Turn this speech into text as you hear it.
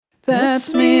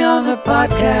That's me on the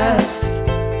podcast,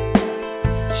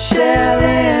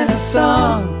 sharing a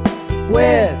song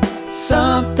with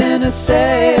something to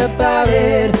say about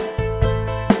it.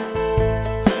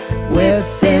 With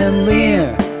Thin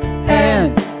Lear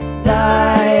and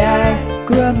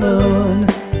Niagara Moon,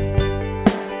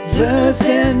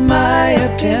 losing my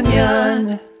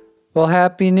opinion. Well,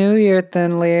 Happy New Year,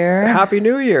 Thin Lear. Happy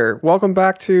New Year. Welcome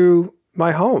back to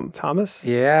my home, Thomas.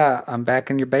 Yeah, I'm back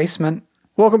in your basement.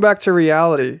 Welcome back to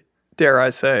reality, dare I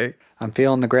say. I'm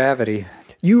feeling the gravity.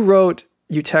 You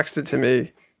texted to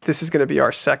me, this is going to be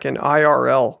our second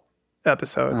IRL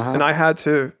episode. And I had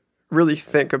to really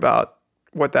think about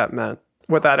what that meant,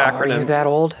 what that acronym Are you that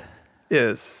old?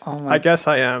 is. Oh my- I guess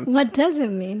I am. What does it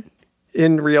mean?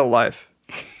 In real life.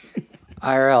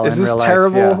 IRL. Is in this real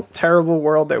terrible, life, terrible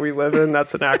world that we live in?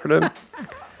 That's an acronym? yeah.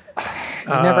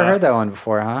 You've never heard that one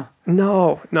before, huh?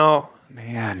 No.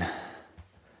 Man.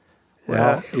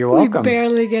 Yeah. Well, you're welcome. We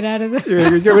barely get out of it.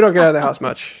 We don't get out of the house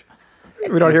much.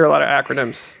 We don't hear a lot of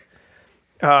acronyms.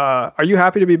 Are you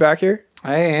happy to be back here?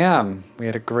 I am. We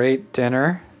had a great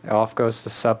dinner. Off goes the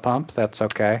sub pump. That's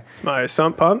okay. It's my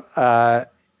sump pump.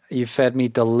 You fed me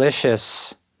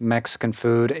delicious Mexican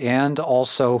food and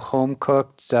also home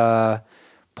cooked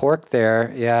pork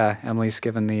there. Yeah, Emily's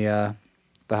giving the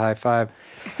high five.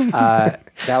 That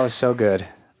was so good.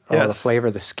 Oh, Yes. the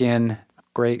flavor, the skin.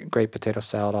 Great potato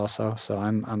salad also. So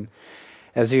I'm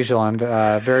as usual. I'm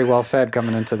very well fed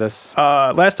coming into this.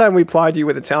 Last time we plied you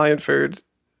with Italian food,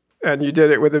 and you did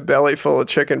it with a belly full of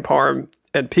chicken parm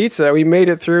and pizza. We made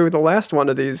it through the last one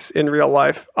of these in real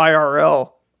life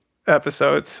IRL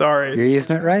episodes. Sorry. You're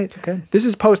using it right. Good. This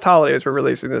is post-holidays we're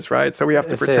releasing this, right? So we have to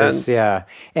This pretend. is, yeah.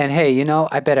 And hey,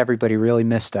 I bet everybody really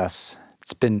missed us.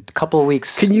 It's been a couple of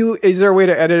weeks. Is there a way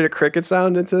to edit a cricket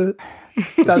sound into Is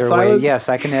that there a way? silence? Yes,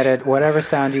 I can edit whatever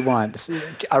sound you want.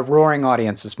 A roaring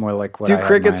audience is more like what I Do have in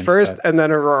crickets mind, first but- and then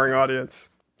a roaring audience.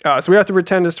 So we have to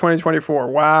pretend it's 2024.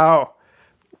 Wow.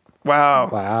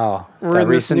 Wow. We're That in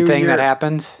this recent new thing year. that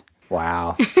happened.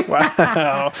 Wow.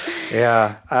 Wow.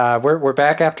 Yeah. We're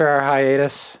back after our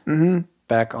hiatus. Mm-hmm.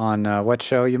 Back on what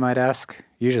show, you might ask?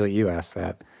 Usually you ask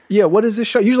that. Yeah, what is this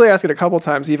show? Usually I ask it a couple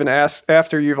times, even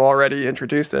after you've already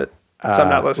introduced it. So I'm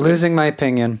not listening. Losing my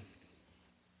opinion.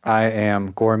 I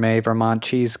am gourmet Vermont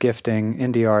cheese gifting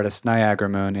indie artist Niagara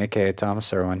Moon, a.k.a.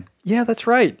 Thomas Irwin. Yeah, that's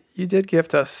right. You did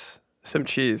gift us some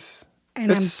cheese.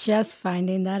 And It's- I'm just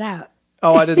finding that out.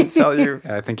 Oh, I didn't tell you.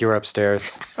 I think you were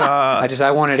upstairs.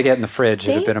 I wanted to get in the fridge.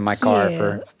 It had been in my car Thank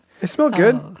for... you. It smelled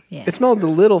good. Oh, yeah. It smelled a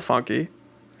little funky.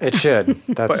 It should. Is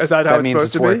that how it's means supposed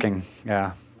it's to be? working.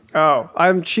 Yeah. Oh,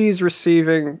 I'm cheese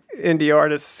receiving indie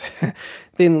artist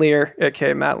Thin Lear,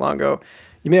 aka Matt Longo.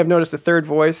 You may have noticed a third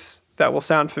voice that will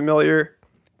sound familiar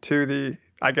to the,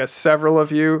 I guess, several of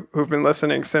you who've been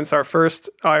listening since our first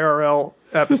IRL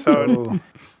episode.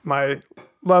 My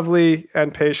lovely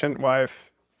and patient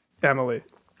wife, Emily.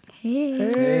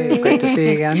 Hey. Great to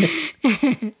see you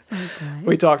again.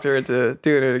 We talked her into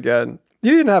doing it again.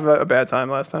 You didn't have a bad time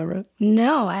last time, right?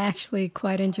 No, I actually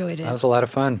quite enjoyed it. That was a lot of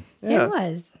fun. Yeah. It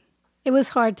was. It was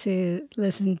hard to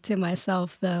listen to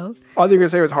myself, though. All you can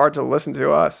say it was hard to listen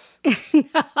to us.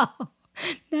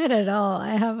 Not at all.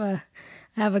 I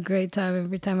have a great time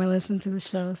every time I listen to the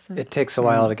show. So It takes a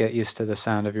while to get used to the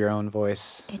sound of your own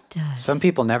voice. it does. Some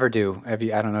people never do. I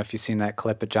don't know if you've seen that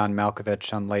clip of John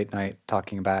Malkovich on Late Night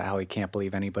talking about how he can't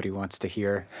believe anybody wants to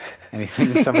hear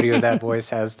anything somebody with that voice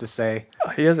has to say.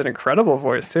 He has an incredible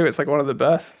voice, too. It's like one of the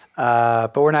best.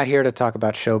 But we're not here to talk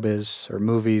about showbiz or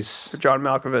movies. John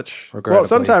Malkovich. Regrettably. Well,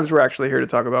 sometimes we're actually here to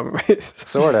talk about movies.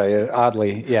 Sorta,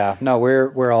 oddly. Yeah. No,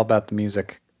 we're all about the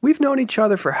music. We've known each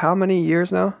other for how many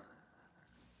years now?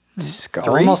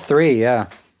 Almost 3, yeah.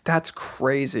 That's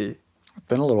crazy.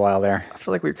 Been a little while there. I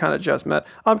feel like we've kind of just met.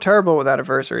 I'm terrible with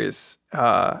anniversaries.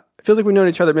 It feels like we've known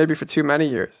each other maybe for too many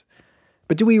years.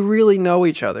 But do we really know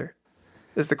each other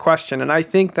is the question. And I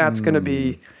think that's going to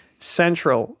be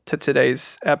central to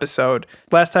today's episode.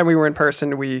 Last time we were in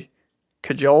person, we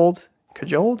cajoled.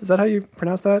 Cajoled? Is that how you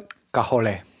pronounce that?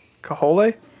 Cajole.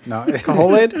 Cajole? No.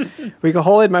 Cajoled? We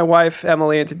cajoled my wife,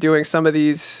 Emily, into doing some of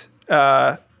these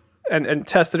and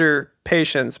tested her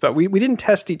patience, but we didn't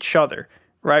test each other,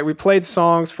 right? We played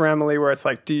songs for Emily where it's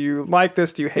like, do you like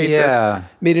this? Do you hate this?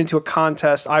 Made it into a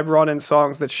contest. I brought in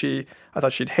songs that I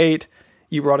thought she'd hate.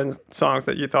 You brought in songs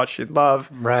that you thought she'd love.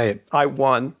 Right. I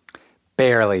won.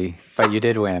 Barely, but you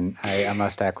did win. I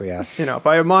must acquiesce.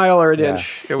 By a mile or an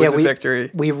inch, it was a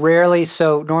victory. We rarely,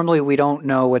 so normally we don't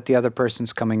know what the other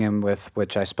person's coming in with,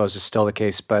 which I suppose is still the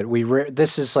case, but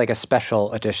this is like a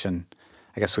special edition.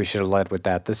 I guess we should have led with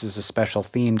that. This is a special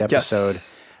themed episode.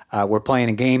 Yes. we're playing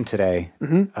a game today,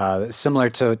 similar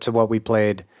to what we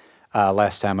played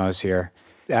last time I was here.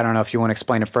 I don't know if you want to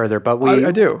explain it further, but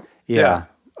I do. Yeah.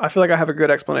 I feel like I have a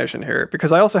good explanation here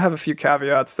because I also have a few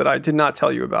caveats that I did not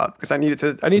tell you about because I need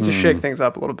to shake things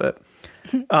up a little bit.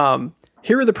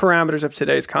 Here are the parameters of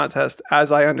today's contest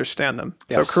as I understand them.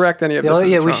 Yes. So correct any of this.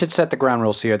 Yeah, we should set the ground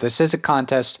rules here. This is a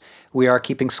contest. We are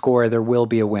keeping score. There will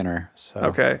be a winner. So.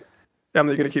 Okay.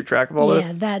 Emily, you going to keep track of all this?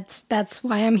 Yeah, that's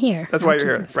why I'm here. That's why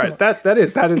you're here. Right. That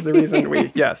is the reason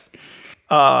we, yes.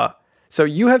 So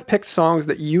you have picked songs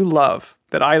that you love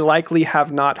that I likely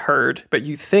have not heard, but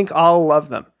you think I'll love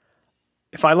them.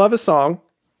 If I love a song,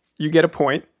 you get a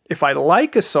point. If I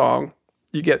like a song,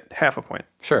 you get half a point.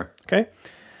 Sure. Okay?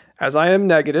 As I am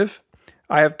negative,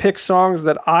 I have picked songs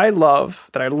that I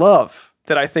love,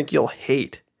 that I think you'll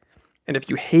hate. And if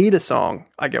you hate a song,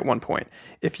 I get 1 point.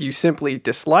 If you simply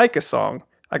dislike a song,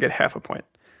 I get half a point.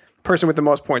 Person with the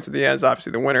most points at the end is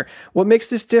obviously the winner. What makes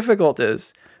this difficult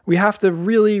is we have to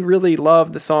really, really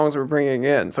love the songs we're bringing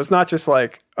in. So it's not just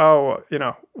like, oh,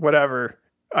 whatever.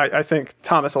 I think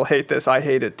Thomas will hate this. I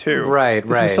hate it too. Right.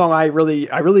 This is a song I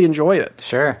really enjoy it.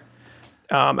 Sure.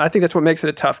 I think that's what makes it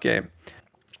a tough game.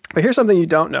 But here's something you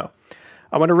don't know.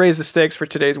 I want to raise the stakes for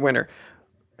today's winner.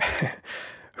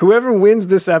 Whoever wins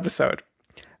this episode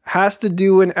has to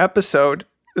do an episode.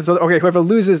 So, okay, whoever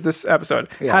loses this episode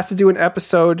has to do an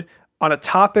episode on a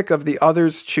topic of the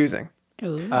other's choosing.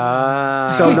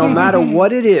 So no matter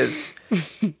what it is,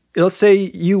 let's say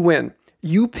you win.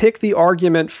 You pick the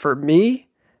argument for me,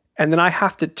 and then I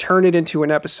have to turn it into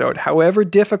an episode. However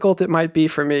difficult it might be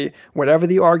for me, whatever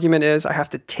the argument is, I have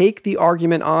to take the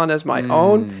argument on as my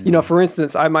own. For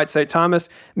instance, I might say, Thomas,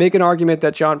 make an argument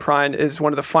that John Prine is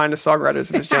one of the finest songwriters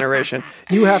of his generation.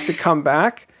 You have to come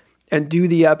back and do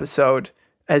the episode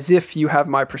as if you have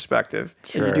my perspective.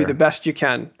 Sure. And you do the best you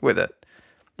can with it.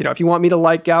 If you want me to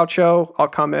like Gaucho, I'll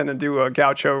come in and do a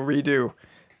Gaucho redo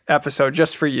episode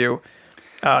just for you.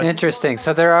 Interesting.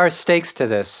 So there are stakes to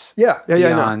this.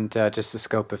 Beyond just the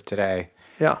scope of today.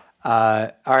 Yeah.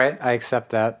 All right. I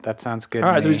accept that. That sounds good. All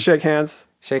right. to So me. we shake hands.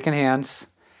 Shaking hands.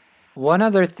 One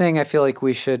other thing I feel like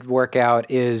we should work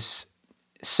out is,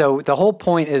 so the whole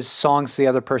point is songs the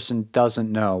other person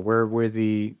doesn't know. We're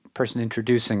the person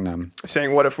introducing them.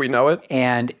 Saying, what if we know it?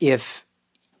 And if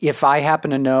I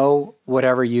happen to know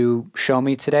whatever you show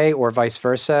me today or vice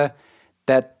versa,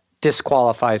 that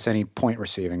disqualifies any point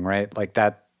receiving, right? Like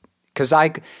that, because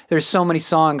there's so many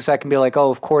songs I can be like,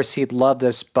 oh, of course he'd love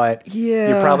this, but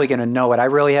you're probably going to know it. I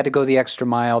really had to go the extra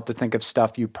mile to think of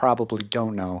stuff you probably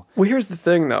don't know. Well, here's the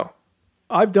thing, though.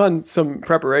 I've done some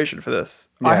preparation for this.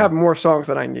 Yeah. I have more songs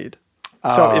than I need.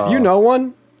 So if you know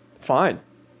one, fine.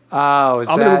 Oh, I'm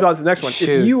going to move on to the next one.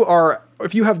 Shoot.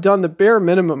 If you have done the bare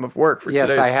minimum of work for today's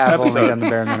Yes, I have episode, only done the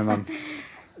bare minimum.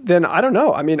 then I don't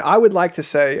know. I mean, I would like to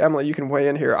say, Emily, you can weigh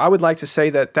in here. I would like to say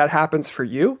that happens for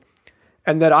you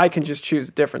and that I can just choose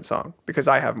a different song because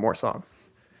I have more songs.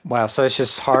 Wow, so it's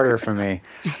just harder for me.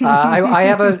 I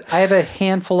have a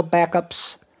handful of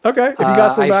backups. Okay, if you got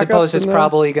some backups. I suppose it's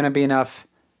probably going to be enough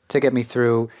to get me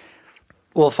through.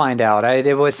 We'll find out.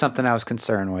 It was something I was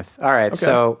concerned with. All right,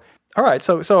 okay. All right,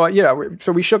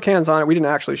 so we shook hands on it. We didn't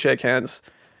actually shake hands.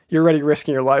 You're already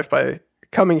risking your life by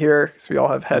coming here because we all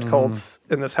have head colds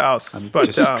in this house. But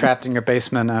just trapped in your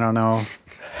basement. I don't know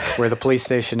where the police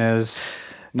station is.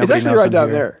 It's actually right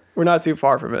down there. We're not too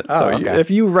far from it. Oh, so okay. if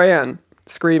you ran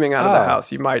screaming out of the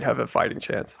house, you might have a fighting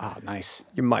chance. Oh, nice.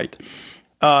 You might.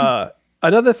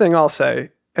 Another thing I'll say,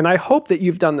 and I hope that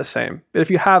you've done the same, but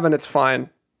if you haven't, it's fine.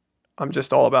 I'm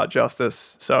just all about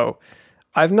justice. So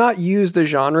I've not used a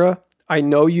genre I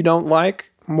know you don't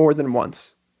like more than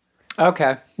once.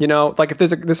 Okay. Like if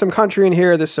there's some country in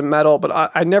here, there's some metal, but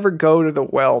I never go to the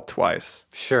well twice.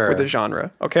 Sure. With a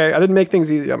genre. Okay? I didn't make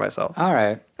things easy on myself. All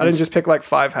right. I didn't just pick like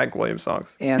 5 Hank Williams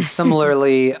songs. And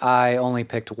similarly, I only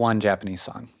picked one Japanese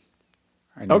song.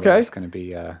 I knew Okay. It's going to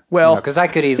be because I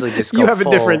could easily just go you have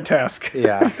full, a different task.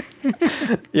 Yeah.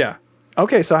 Yeah.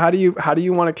 Okay, so how do you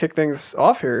want to kick things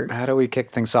off here? How do we kick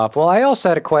things off? Well, I also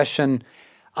had a question.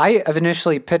 I have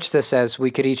initially pitched this as we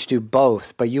could each do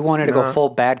both, but you wanted to go full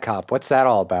bad cop. What's that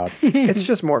all about? It's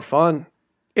just more fun.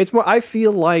 It's more. I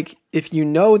feel like if you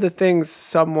know the things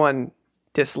someone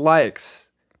dislikes,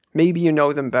 maybe you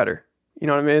know them better. You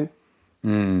know what I mean?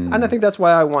 And I think that's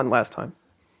why I won last time.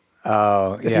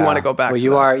 Oh, if you want to go back.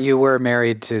 Well, you were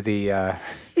married to the.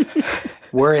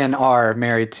 Are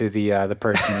married to the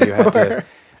person you had to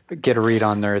get a read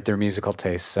on their musical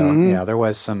taste. So yeah, there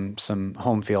was some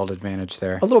home field advantage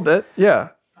there. A little bit, yeah.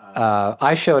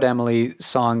 I showed Emily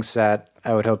songs that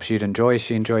I would hope she'd enjoy.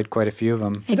 She enjoyed quite a few of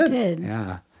them. I did.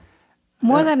 Yeah.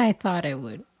 More than I thought I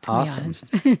would. To Awesome.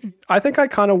 be honest. I think I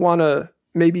kind of want to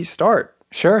maybe start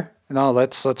Sure. No,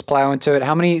 let's plow into it.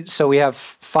 How many? So we have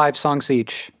 5 songs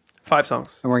each, 5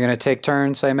 songs. and we're gonna take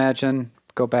turns, I imagine,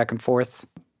 go back and forth.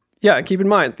 Yeah, and keep in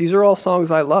mind, these are all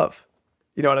songs I love.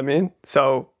 You know what I mean?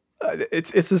 So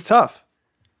it's just tough.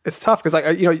 It's tough because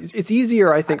it's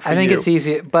easier, I think, for I think you. it's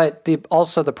easy, but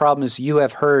also the problem is you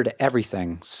have heard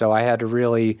everything, so I had to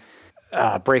really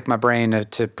break my brain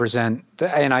to present,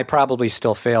 and I probably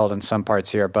still failed in some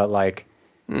parts here, but like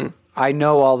I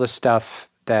know all the stuff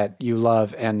that you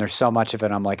love, and there's so much of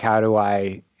it. I'm like, how do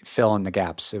I fill in the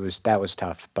gaps? That was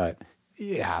tough, but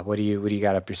yeah. What do you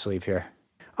got up your sleeve here?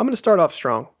 I'm going to start off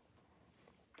strong.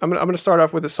 I'm going to start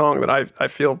off with a song that I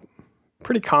feel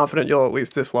pretty confident you'll at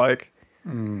least dislike.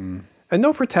 And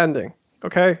no pretending,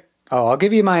 okay? Oh, I'll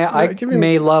give you my. I give me-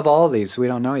 may love all these. We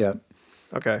don't know yet.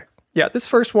 Okay. Yeah, this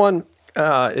first one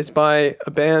is by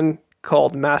a band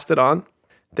called Mastodon.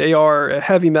 They are a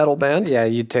heavy metal band. Yeah,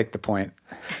 you take the point.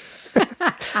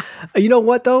 You know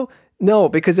what though? No,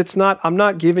 because it's not. I'm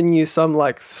not giving you some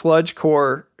like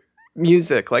sludgecore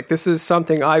music. Like this is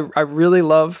something I really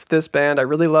love. This band. I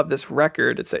really love this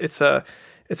record. It's a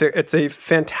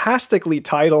fantastically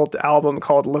titled album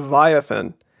called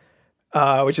Leviathan,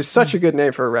 which is such a good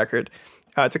name for a record.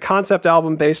 It's a concept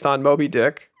album based on Moby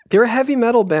Dick. They're a heavy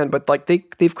metal band, but like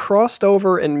they've crossed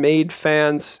over and made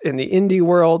fans in the indie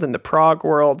world and the prog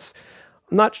worlds.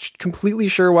 I'm not completely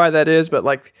sure why that is, but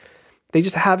like they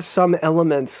just have some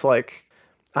elements like,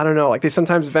 I don't know, like they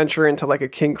sometimes venture into like a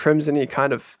King Crimson-y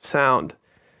kind of sound.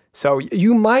 So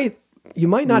you might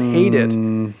not hate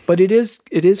it, but it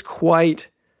is quite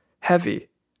heavy.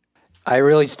 I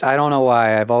don't know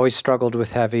why. I've always struggled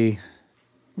with heavy.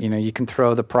 You know, you can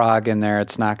throw the prog in there;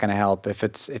 it's not going to help.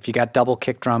 If you got double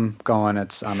kick drum going,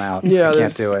 I'm out. Yeah, I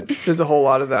can't do it. There's a whole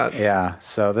lot of that. Yeah,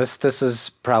 so this is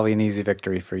probably an easy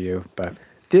victory for you, but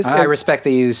This I respect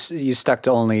that you stuck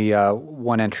to only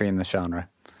one entry in the genre.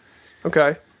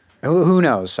 Okay. Who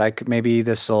knows? Maybe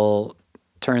this will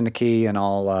turn the key, and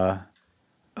I'll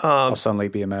suddenly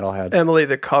be a metalhead. Emily,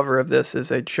 the cover of this is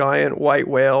a giant white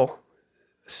whale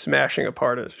smashing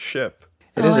apart a ship.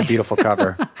 It is a beautiful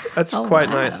cover. That's quite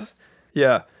wow. nice.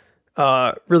 Yeah.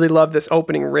 Really love this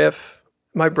opening riff.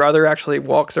 My brother actually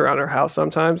walks around our house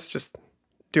sometimes just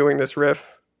doing this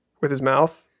riff with his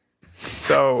mouth.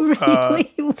 So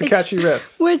Really? it's a catchy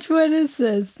riff. Which one is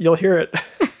this? You'll hear it.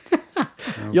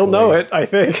 You'll know it, I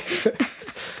think.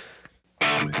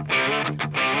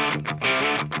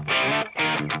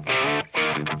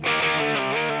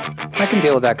 I can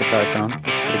deal with that guitar tone.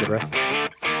 It's a pretty good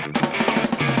riff.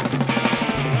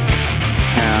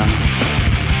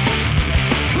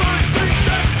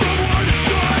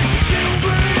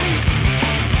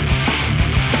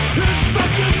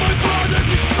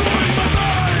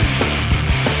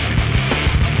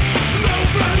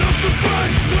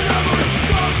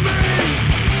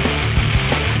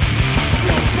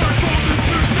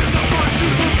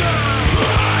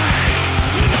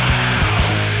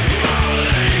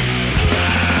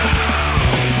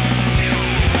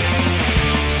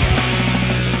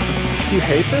 Do you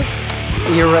hate this?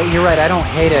 You're right. I don't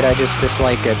hate it. I just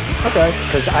dislike it. Okay.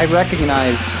 Because I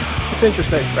recognize It's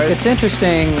interesting, right? it's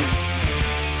interesting.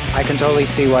 I can totally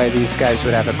see why these guys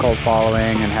would have a cult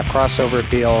following and have crossover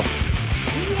appeal.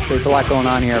 There's a lot going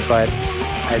on here, but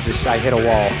I hit a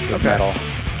wall with metal.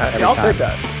 every I'll time. take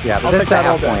that. Yeah, but I'll this take is a that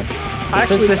all half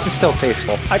day. point. This is still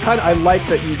tasteful. I like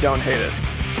that you don't hate it.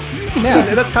 Yeah.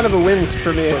 And that's kind of a win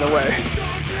for me in a way.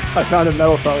 I found a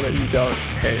metal song that you don't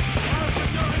hate.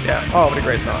 Yeah. Oh, what a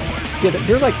great song. Yeah,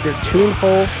 they're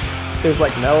tuneful. There's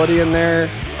like melody in there.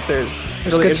 There's really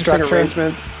good interesting structure.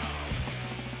 arrangements.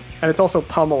 And it's also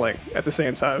pummeling at the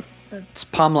same time. It's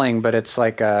pummeling, but it's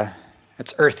like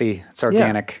it's earthy. It's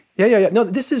organic. Yeah. No,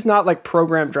 this is not like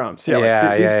programmed drums. Yeah,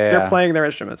 they're playing their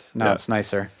instruments. No, Yeah. it's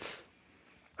nicer.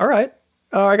 All right.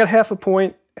 I got half a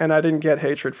point, and I didn't get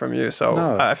hatred from you, so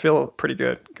No. I feel pretty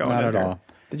good going Not in at here. all.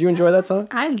 Did you enjoy that song?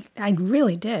 I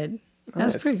really did. That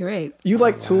was Nice. pretty great. You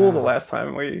liked Tool the last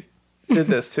time we did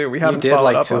this too. We You haven't did followed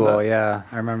like up on Tool, that. yeah.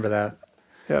 I remember that.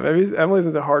 Yeah, maybe Emily's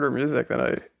into harder music than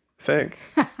I think.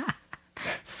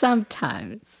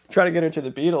 Sometimes. Trying to get her to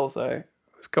the Beatles, I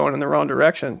was going in the wrong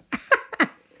direction.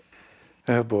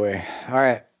 Oh boy. All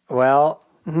right. Well,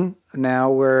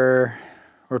 now we're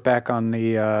back on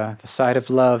the side of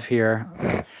love here.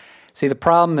 See, the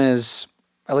problem is,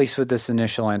 at least with this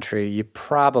initial entry, you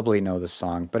probably know the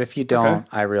song, but if you don't,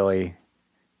 I really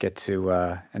get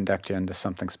to induct you into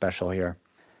something special here.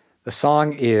 The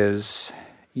song is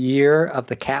 "Year of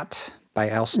the Cat" by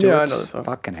Al Stewart. Yeah, I know the song.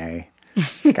 Fucking A.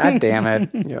 God damn it.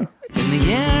 Yeah. In the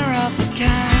year of the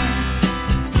cat.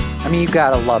 I mean, you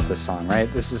gotta love this song,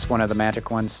 right? This is one of the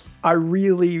magic ones. I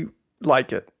really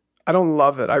like it. I don't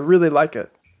love it. I really like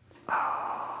it.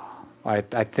 I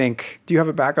think Do you have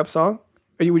a backup song?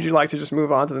 Would you like to just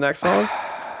move on to the next song?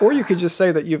 Or you could just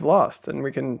say that you've lost and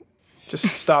we can just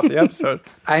stop the episode.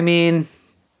 I mean,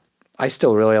 I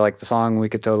still really like the song. We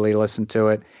could totally listen to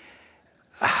it.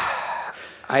 All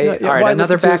right, why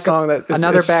another listen to a backup. song that is-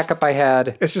 Another is- backup I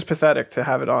had. It's just pathetic to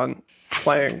have it on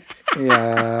playing.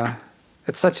 Yeah,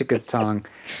 it's such a good song.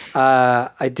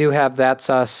 I do have "That's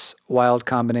Us" Wild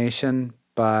Combination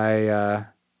by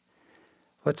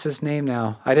what's his name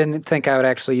now? I didn't think I would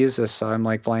actually use this, so I'm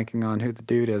like blanking on who the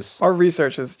dude is. Our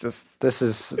research is just, This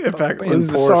is in fact, in this is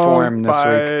a poor song form this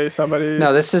by week. somebody.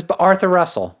 No, this is Arthur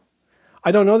Russell.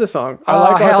 I don't know this song. I Oh,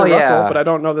 like hell Arthur yeah. Russell, but I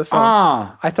don't know this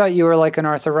song. I thought you were like an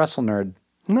Arthur Russell nerd.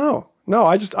 No,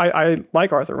 I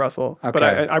like Arthur Russell, but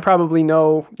Okay. I probably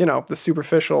know, the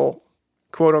superficial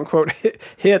quote unquote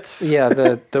hits. Yeah,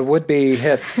 the would-be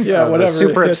hits Yeah, of whatever a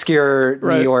super hits. obscure New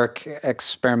Right. York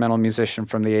experimental musician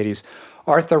from the 80s.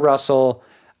 Arthur Russell,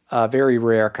 very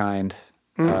rare kind,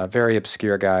 very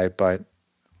obscure guy, but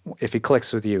if he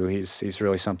clicks with you, he's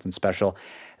really something special.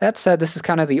 That said, this is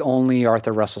kind of the only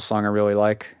Arthur Russell song I really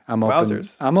like.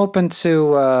 Wowzers. I'm open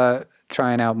to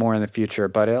trying out more in the future,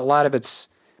 but a lot of it's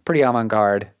pretty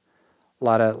avant-garde. A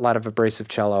lot of abrasive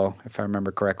cello, if I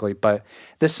remember correctly. But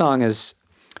this song is,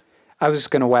 I was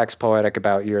going to wax poetic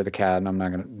about "You're the Cat," and I'm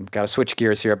not going to, got to switch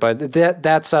gears here. But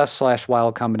 "That's Us" /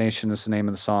 Wild Combination is the name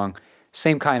of the song.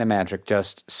 Same kind of magic,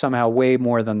 just somehow way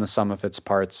more than the sum of its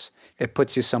parts. It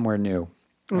puts you somewhere new,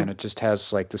 and it just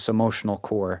has like this emotional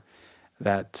core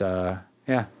that,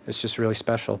 it's just really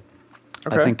special.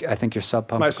 Okay. I think your Sub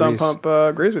Pump My agrees. Sub Pump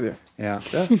agrees with you. Yeah.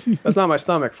 Yeah, that's not my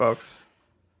stomach, folks.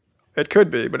 It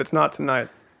could be, but it's not tonight.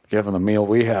 Given the meal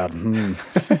we had.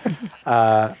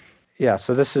 Yeah,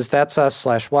 so That's Us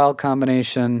 / Wild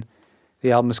Combination.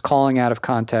 The album is Calling Out of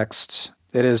Context.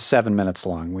 It is 7 minutes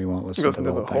long. We won't listen Listen to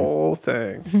to the the whole whole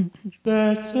thing. thing.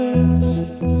 That's us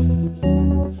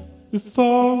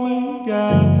before we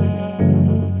got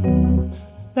there.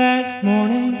 That's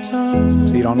morning time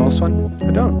So you don't know this one?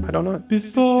 I don't know it.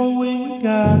 before we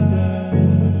got there.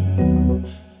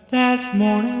 That's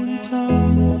morning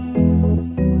time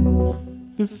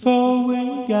before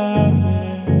we got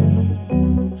there.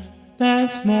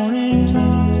 That's morning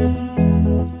time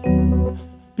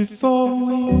before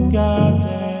we got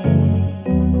there.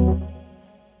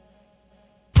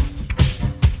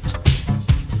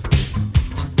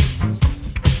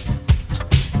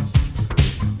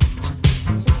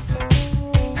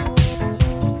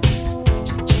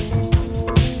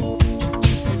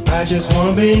 I just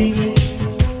wanna be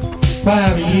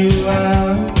wherever you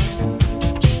are,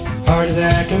 hard as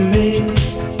I can be.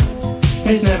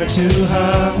 It's never too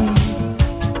hard.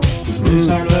 Lose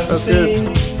our love to that's see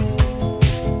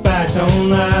by its own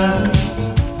light.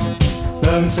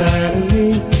 Love inside of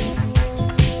me,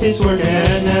 it's working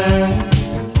at night.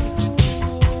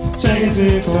 Seconds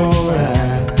before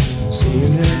I see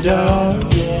in the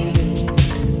dark.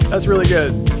 Yeah. That's really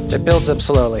good. It builds up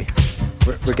slowly.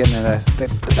 We're getting to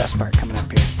the best part coming up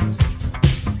here.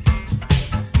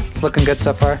 It's looking good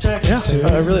so far. Yeah,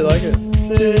 I really like it.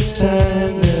 This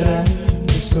time that I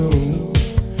was so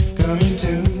coming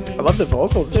to. I love the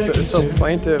vocals. It's so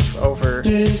plaintive over.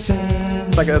 This time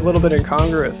It's like a little bit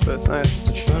incongruous, but it's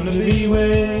nice. trying to be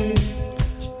where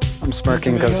I'm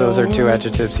smirking because those are two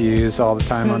adjectives you use all the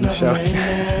time on the show.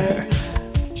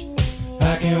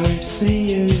 I can't wait to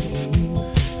see you.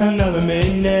 Another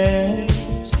midnight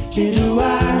is a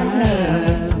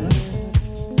wild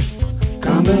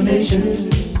combination.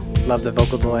 Love the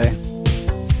vocal delay.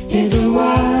 It's a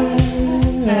wild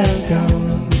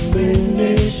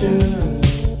combination.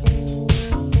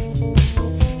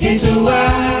 It's a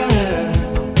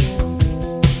wild.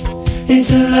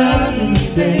 It's a loving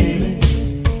me, baby.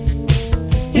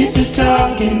 It's a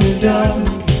talk in the dark.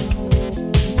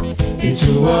 It's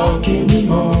a walk in the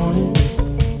morning.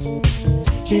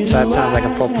 So that sounds like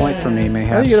a full point for me, I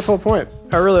mayhaps. think you get a full point.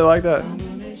 I really like that.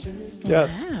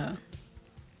 Yes. Yeah.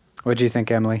 What'd you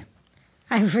think, Emily?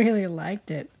 I really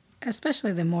liked it,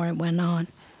 especially the more it went on.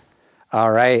 All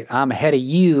right, I'm ahead of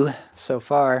you so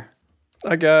far.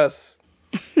 I guess.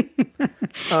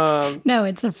 No,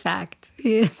 it's a fact.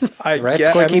 Yes. I Right,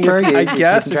 guess, scorekeeper? You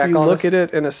guess keeping if track you all look this? at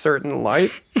it in a certain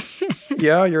light,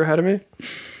 yeah, you're ahead of me.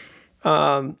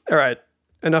 All right,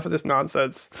 enough of this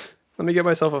nonsense. Let me get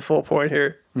myself a full point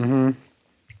here.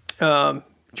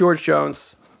 George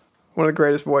Jones, one of the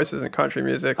greatest voices in country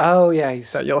music Oh, yeah,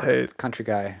 he's that you'll hate. country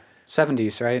guy.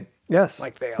 70s, right? Yes.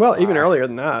 Like they well, all even are. earlier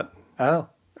than that. Oh,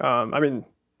 I mean,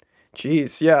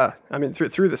 Geez, yeah. I mean,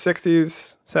 through the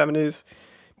 60s, 70s,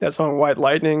 that song White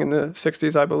Lightning in the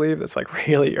 60s, I believe, that's like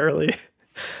really early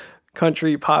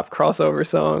country pop crossover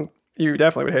song. You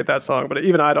definitely would hate that song, but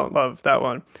even I don't love that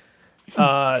one.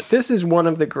 This is one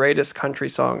of the greatest country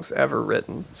songs ever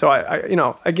written. So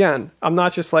I again, I'm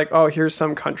not just like, oh, here's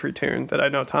some country tune that I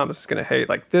know Thomas is going to hate.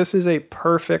 Like, this is a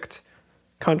perfect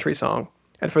country song.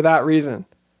 And for that reason,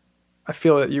 I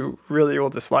feel that you really will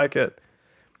dislike it.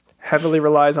 Heavily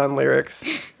relies on lyrics.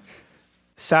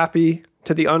 Sappy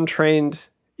to the untrained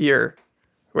ear,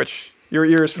 which your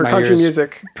ears for My country ears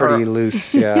music Pretty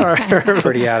loose, yeah.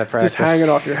 Pretty out of practice. just hanging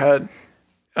off your head.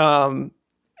 And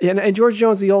George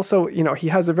Jones, he also, he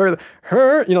has a very,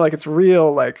 like it's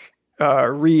real, like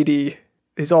reedy.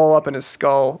 He's all up in his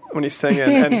skull when he's singing.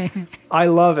 And I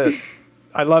love it.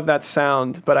 I love that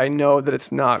sound, but I know that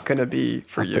it's not going to be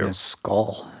for Up in you. his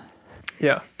skull.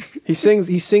 Yeah. He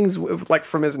sings like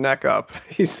from his neck up.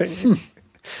 He's singing.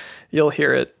 You'll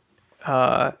hear it.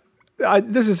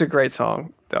 This is a great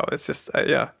song, though. It's just,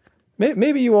 yeah.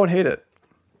 Maybe you won't hate it.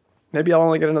 Maybe I'll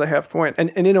only get another half point. And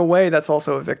in a way, that's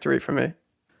also a victory for me.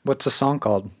 What's the song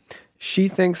called? She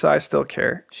Thinks I Still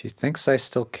Care. She Thinks I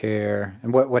Still Care.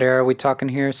 And what era are we talking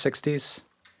here? 60s?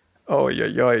 Oh,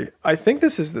 yeah. I think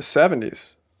this is the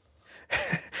 70s.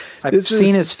 I've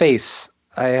seen his face.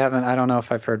 I don't know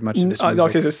if I've heard much of his music.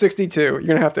 Okay, so 62. You're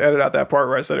going to have to edit out that part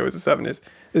where I said it was the 70s.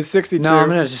 It's 62. No, I'm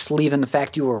going to just leave in the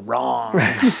fact you were wrong.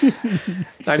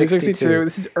 1962.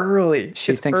 This is early.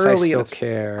 She It's Thinks early I Still and it's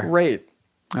Care. Great.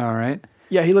 All right.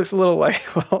 Yeah, he looks a little like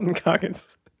Walton Goggins.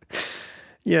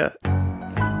 Yeah.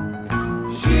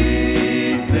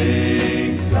 She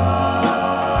thinks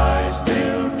I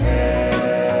still care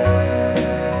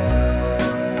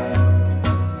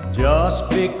just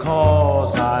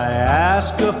because I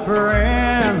ask a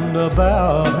friend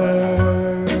about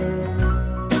her.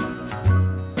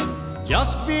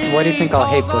 Just Why do you think I'll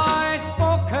hate this?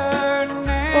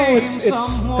 Oh, it's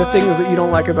the things that you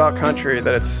don't like about country,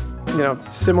 that it's,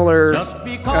 similar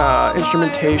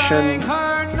instrumentation.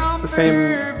 It's the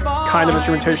same kind of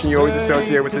instrumentation you always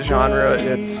associate with the genre.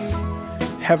 It's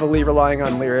heavily relying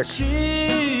on lyrics.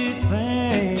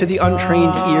 To the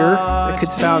untrained ear, it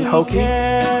could sound hokey.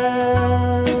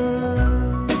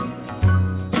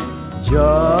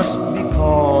 Just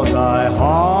because I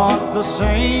haunt the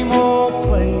same old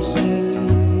places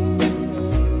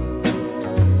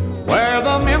where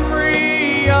the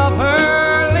memory of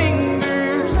her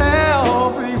lingers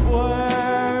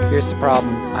everywhere. Here's the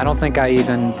problem. I don't think I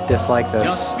even dislike this.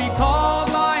 Just because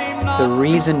I'm not The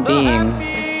reason being,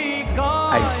 the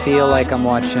I feel like I'm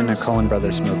watching a Coen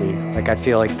Brothers movie. Like, I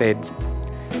feel like they'd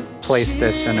place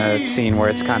this in a scene where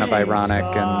it's kind of ironic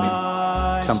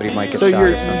and somebody might get So shot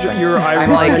or something. you're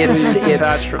I'm like, ironically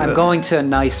detached from I'm this. going to a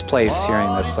nice place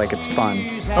hearing this. Like, it's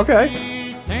fun.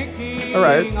 Okay. All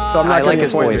right. So I'm not I like getting a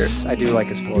his point voice. I do like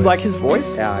his voice. here. You like his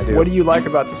voice? Yeah, I do. What do you like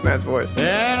about this man's voice?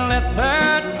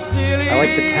 I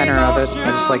like the tenor of it. I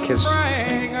just like his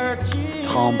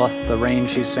timbre, the range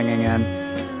she's singing in.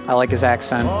 I like his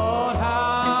accent.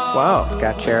 Wow. It's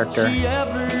got character.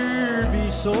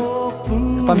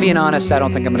 If I'm being honest, I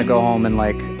don't think I'm going to go home and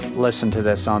like listen to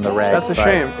this on the reg. That's a but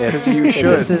shame, 'cause you should.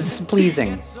 This is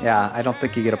pleasing. Yeah, I don't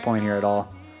think you get a point here at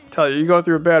all. Tell you go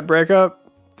through a bad breakup,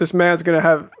 this man's gonna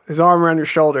have his arm around your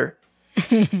shoulder.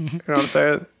 You know what I'm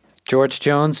saying? George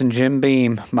Jones and Jim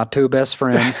Beam, my two best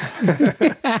friends.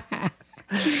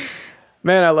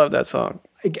 Man, I love that song.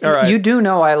 All right. You do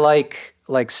know I like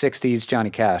 60s Johnny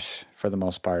Cash for the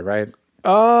most part, right?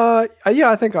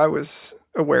 Yeah, I think I was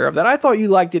aware of that. I thought you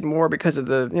liked it more because of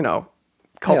the,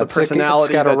 cult of it's like- personality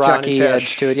it's got a that Johnny rocky Cash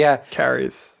edge to it. Yeah,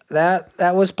 carries.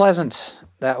 that was pleasant.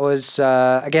 That was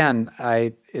again.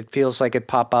 It feels like it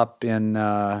pop up in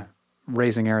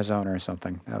Raising Arizona or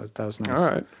something. That was nice.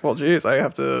 All right. Well, geez, I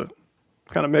have to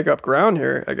kind of make up ground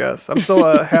here, I guess. I'm still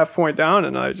a half point down,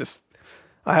 and I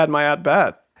had my at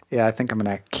bat. Yeah, I think I'm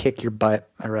gonna kick your butt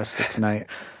the rest of tonight.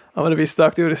 I'm gonna be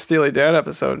stuck doing a Steely Dan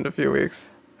episode in a few weeks.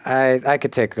 I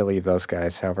could take or leave those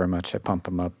guys, however much I pump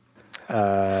them up.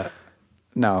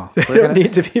 No, They we're don't gonna,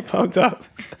 need to be pumped up.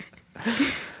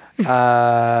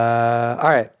 all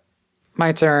right,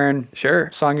 my turn. Sure.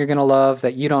 Song you're gonna love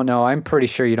that you don't know. I'm pretty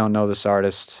sure you don't know this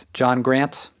artist, John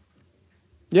Grant.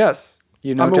 Yes.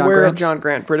 You know I'm John aware Grant? of John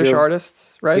Grant, British You're-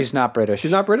 artist, right? He's not British.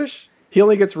 He's not British? He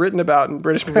only gets written about in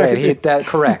British Right, magazines.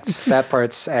 correct. That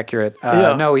part's accurate.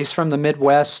 Yeah. No, he's from the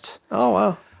Midwest. Oh,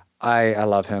 wow. I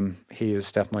love him. He is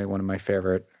definitely one of my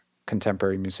favorite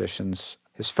contemporary musicians.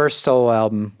 His first solo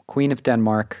album, Queen of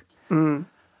Denmark. I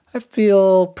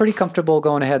feel pretty comfortable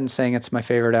going ahead and saying it's my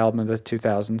favorite album of the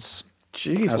 2000s.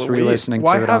 Jeez, I was Louise. re-listening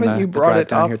Why to it on haven't the you brought drive it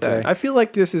down up here then? today. I feel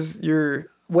like this is you're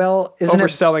Well, isn't it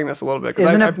overselling this a little bit. 'Cause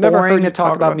Isn't I've it never boring heard to you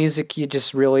talk about music you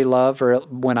just really love, or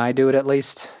when I do it at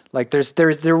least? Like,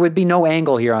 there would be no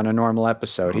angle here on a normal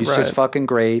episode. He's Right. just fucking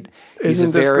great.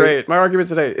 Isn't this great? My argument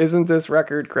today, isn't this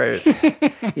record great?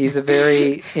 He's a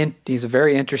very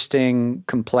interesting,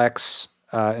 complex,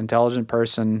 intelligent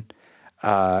person.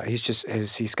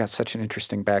 He's got such an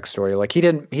interesting backstory. Like, he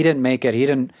didn't make it. He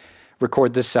didn't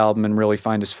record this album and really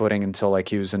find his footing until like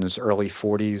he was in his early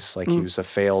 40s. Like, he was a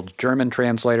failed German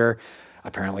translator.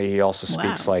 Apparently, he also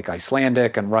speaks like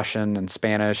Icelandic and Russian and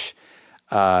Spanish.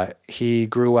 He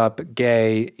grew up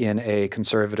gay in a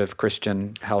conservative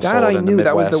Christian household. That I in the knew.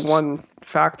 That Midwest. was the one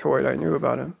factoid I knew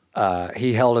about him.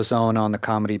 He held his own on the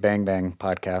Comedy Bang Bang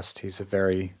podcast. He's a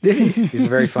very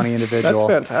funny individual.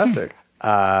 That's fantastic.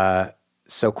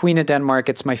 So Queen of Denmark,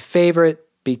 it's my favorite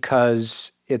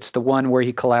because it's the one where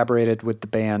he collaborated with the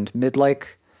band Midlake.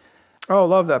 Oh,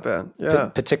 love that band. Yeah.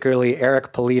 Particularly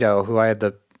Eric Polito, who I had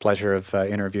the pleasure of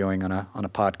interviewing on a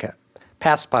podcast,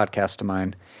 past podcast of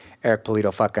mine. Eric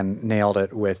Polito fucking nailed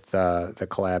it with the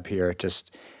collab here.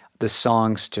 Just the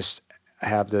songs just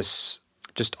have this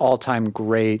just all-time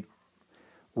great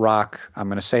rock, I'm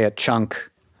going to say it, chunk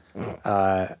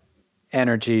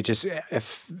energy, just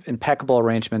impeccable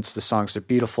arrangements. The songs are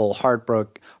beautiful,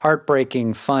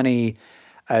 heartbreaking, funny.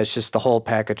 It's just the whole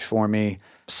package for me.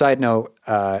 Side note,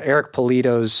 Eric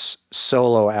Polito's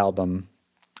solo album,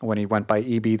 when he went by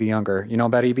E.B. the Younger. You know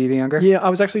about E.B. the Younger? Yeah, I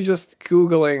was actually just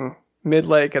Googling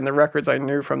Midlake and the records I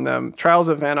knew from them. Trials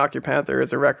of Van Occupanther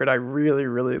is a record I really,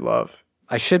 really love.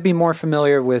 I should be more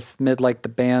familiar with Midlake the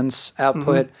band's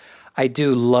output. I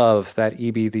do love that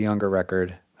E.B. the Younger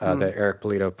record that Eric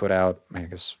Polito put out, I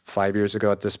guess, 5 years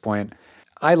ago at this point.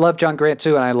 I love John Grant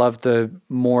too, and I love the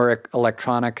more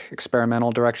electronic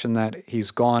experimental direction that he's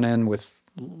gone in with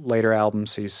later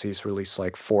albums. He's released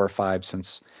like 4 or 5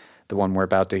 since the one we're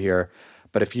about to hear.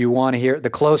 But if you want to hear, the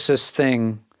closest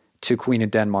thing to Queen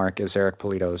of Denmark is Eric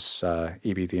Polito's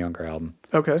E.B. the Younger album.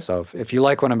 Okay. So if you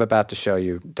like what I'm about to show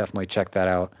you, definitely check that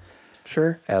out.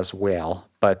 Sure. As well.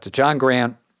 But John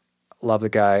Grant, love the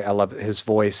guy. I love his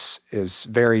voice is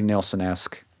very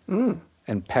Nilsson-esque.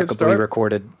 Impeccably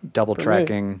recorded, double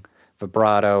tracking,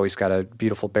 vibrato. He's got a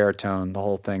beautiful baritone, the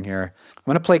whole thing here. I'm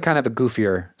going to play kind of a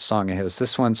goofier song of his.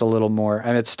 This one's a little more, I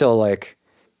mean, it's still like,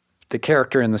 the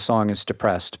character in the song is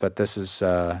depressed, but this is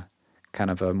kind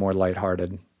of a more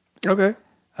lighthearted. Okay.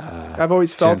 I've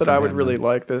always felt that I would him, really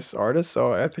like this artist,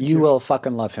 so I think you will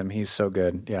fucking love him. He's so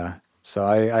good. Yeah. So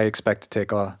I expect to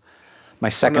take my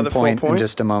second point in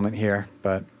just a moment here,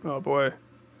 but oh boy,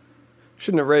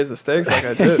 shouldn't have raised the stakes like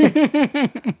I did.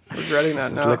 Regretting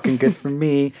that now. It's looking good for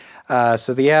me.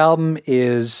 So the album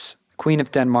is Queen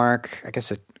of Denmark. I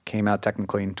guess it came out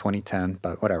technically in 2010,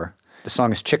 but whatever. The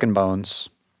song is Chicken Bones.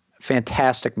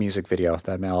 Fantastic music video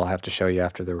that I'll have to show you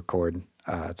after the record.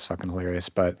 It's fucking hilarious,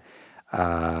 but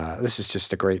this is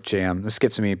just a great jam. This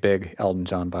gives me big Elton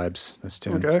John vibes, this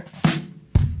tune. Okay.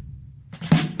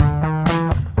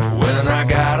 When I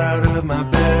got out of my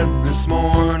bed this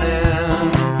morning,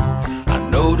 I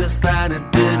noticed that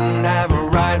it didn't have a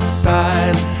right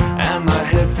side, and my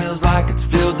head feels like it's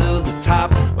filled to the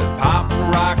top with pop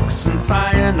rocks and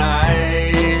cyanide.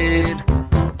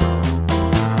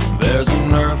 There's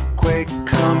an earthquake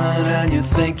coming and you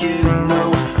think you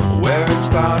know where it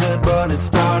started, but it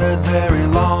started very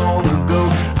long ago.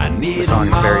 I need the song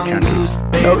is very chunky.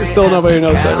 No, still nobody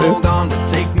knows that, dude. on to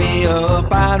take me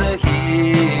up out of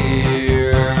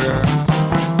here.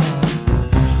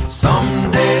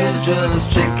 Some days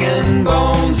just chicken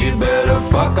bones. You better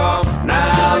fuck off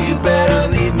now. You better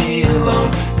leave me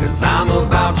alone, 'cause I'm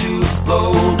about to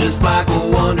explode just like a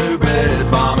Wonder Bread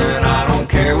bomb. And I don't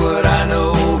care what I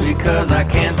know, because I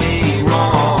can't be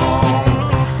wrong.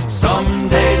 Some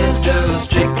days it's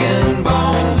just chicken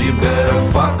bones. You better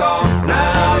fuck off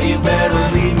now. You better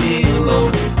leave me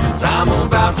alone, 'cause I'm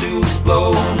about to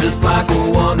explode just like a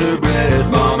Wonder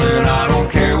Bread bomb. And I don't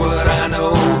care what I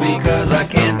know, because I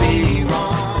can't be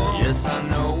wrong. Yes, I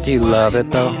know. Do you love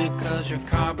it though?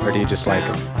 Or do you just like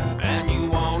it?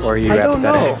 Or are you I don't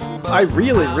know. apathetic? I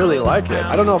really, really like it.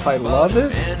 I don't know if I love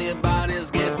it.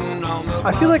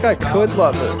 I feel like I could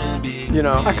love it. You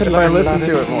know, if I listen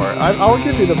to it more. I'll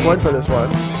give you the point for this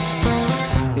one.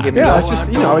 You give me Yeah, what? it's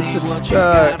just, you know, it's just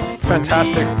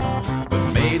fantastic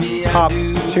pop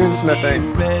tunesmithing.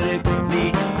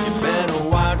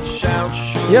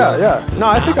 Yeah, yeah. No,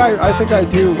 I think I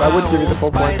do. I would give you the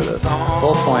full point for this.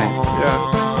 Full point.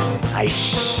 Yeah.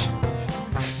 Aish.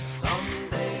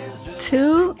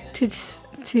 2 to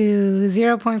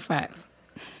 0.5.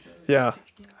 Yeah.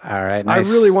 All right, nice.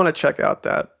 I really want to check out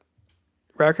that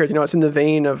record. You know, it's in the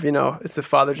vein of, you know, it's the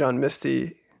Father John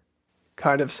Misty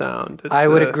kind of sound. It's I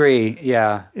would agree.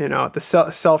 Yeah. You know, the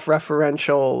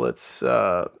self-referential. It's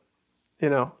you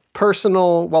know,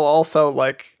 personal while also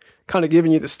like kind of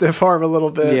giving you the stiff arm a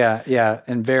little bit. Yeah,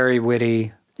 and very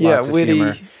witty. Yeah, lots of witty.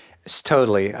 humor. It's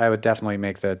totally. I would definitely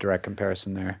make the direct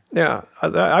comparison there. Yeah,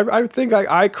 I think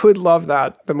I could love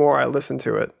that the more I listen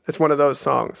to it. It's one of those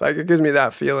songs. Like, it gives me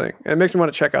that feeling. And it makes me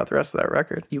want to check out the rest of that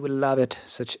record. You would love it.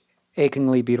 Such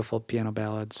achingly beautiful piano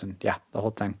ballads, and yeah, the whole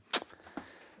thing.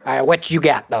 All right, what you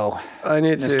got though, I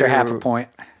need Mr. Half a Point?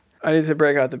 I need to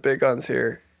break out the big guns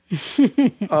here.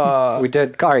 We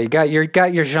did. Kari, you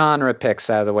got your genre picks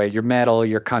out of the way. Your metal,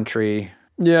 your country.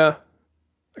 Yeah,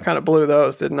 I kind of blew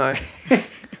those, didn't I?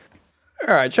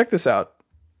 All right, check this out.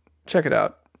 Check it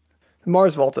out.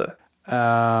 Mars Volta.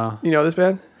 You know this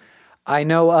band? I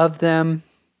know of them.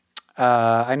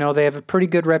 I know they have a pretty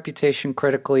good reputation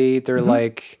critically. They're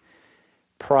like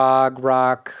prog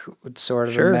rock with sort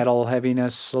of a metal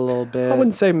heaviness a little bit. I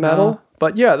wouldn't say metal, No?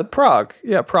 but yeah, the prog.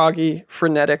 Yeah, proggy,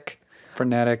 frenetic.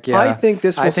 Frenetic, yeah. I think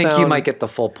this will I think you sound might get the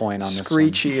full point on this one.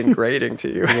 screechy and grating to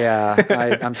you.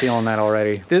 Yeah, I'm feeling that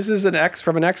already. This is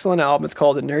from an excellent album. It's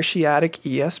called Inertiatic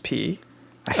ESP.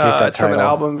 I hate that It's from an title.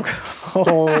 album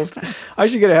called... I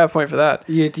should get a half point for that.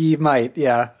 You might,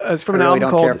 yeah. It's from I an really album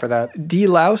don't care called for that.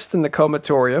 Deloused in the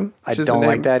Comatorium. I which is the don't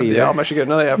like name that of the either. album. I should get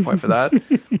another half point for that.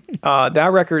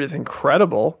 That record is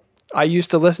incredible. I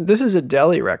used to listen... This is a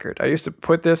deli record. I used to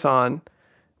put this on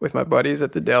with my buddies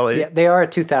at the deli. Yeah, they are a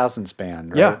 2000s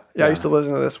band, right? Yeah, I used to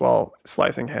listen to this while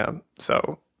slicing ham.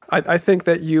 So I think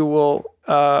that you will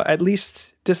at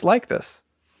least dislike this.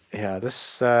 Yeah,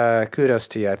 this, kudos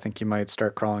to you. I think you might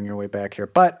start crawling your way back here,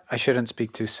 but I shouldn't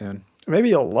speak too soon. Maybe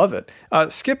you'll love it.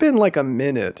 Skip in like a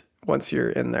minute once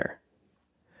you're in there.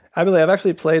 I've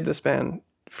actually played this band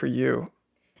for you,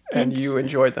 and you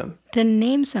enjoyed them. The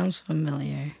name sounds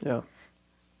familiar, Yeah.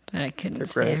 but I couldn't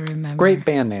say great. I remember. Great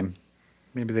band name.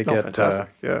 Maybe they Oh, get fantastic.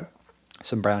 Yeah.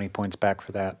 some brownie points back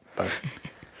for that. But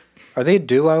are they a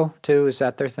duo too? Is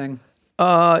that their thing?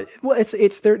 Well,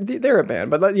 they're a band,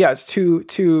 but yeah, it's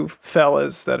two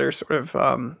fellas that are sort of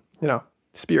you know,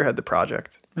 spearhead the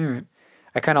project. All right.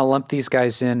 I kind of lumped these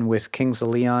guys in with Kings of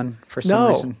Leon for some No.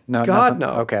 reason. No, God, nothing?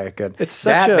 no. Okay, good. It's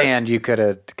such that a- band you could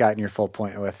have gotten your full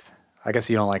point with. I guess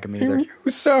you don't like them either. You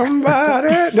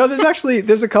somebody. No,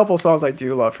 there's a couple songs I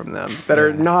do love from them that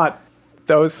are not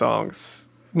those songs,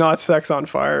 not Sex on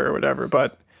Fire or whatever,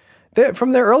 but from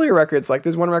their earlier records, like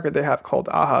there's one record they have called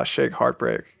Aha Shake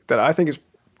Heartbreak that I think is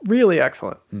really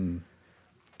excellent.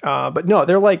 But no,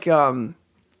 they're like you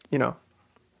know,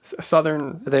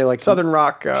 southern. Are they like southern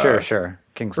rock? Sure.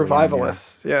 Kings of Leon,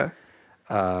 Revivalists. Yeah.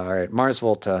 all right, Mars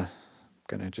Volta.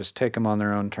 Gonna just take them on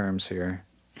their own terms here.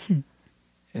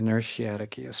 Inertiatic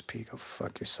ESP. Go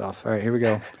fuck yourself. All right, here we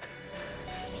go.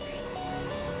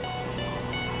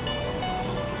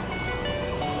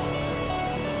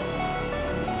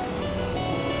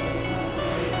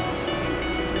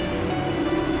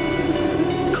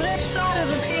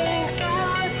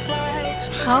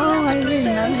 Oh, I remember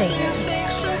this.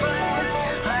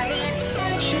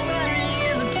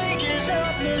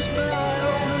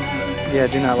 Yeah, I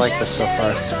do not like this so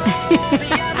far. I'm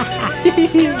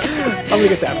gonna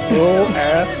get that full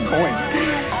ass point.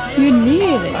 You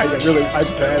need it. I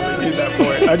badly need that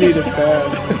point. I need it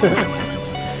bad.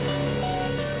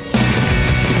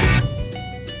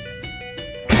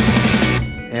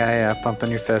 Yeah, pumping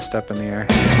your fist up in the air.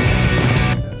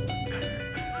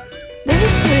 That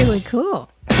is really cool.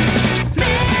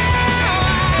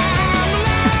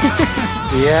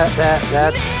 Yeah,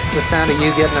 that's the sound of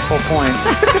you getting a full point.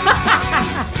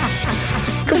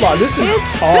 Come on, this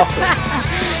is awesome.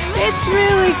 It's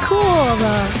really cool,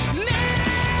 though.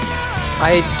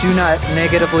 I do not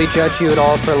negatively judge you at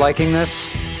all for liking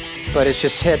this, but it's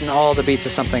just hitting all the beats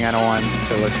of something I don't want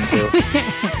to listen to.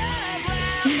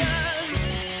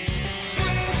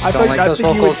 I don't like those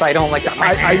vocals. I don't like the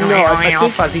I know. I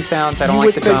think fuzzy sounds. I don't you like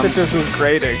would the think drums. that this was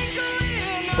grating.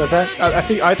 What's that?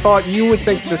 I thought you would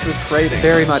think this was grating.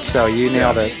 Very much so. You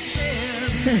nailed it.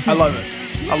 I love it.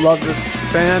 I love this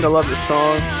band. I love this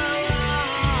song.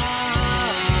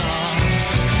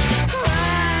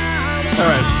 All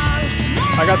right.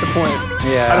 I got the point.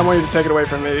 Yeah. I don't want you to take it away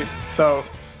from me. So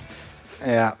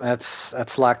Yeah,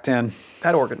 that's locked in.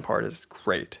 that organ part is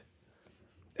great.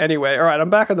 Anyway, all right, I'm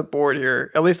back on the board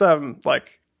here. At least I'm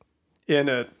like in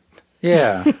it.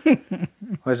 Yeah.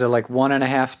 Was it like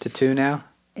 1.5 to 2 now?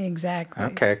 Exactly.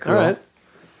 Okay, cool. All right.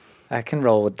 I can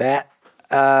roll with that.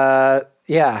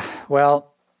 Yeah,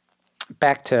 well,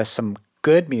 back to some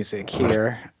good music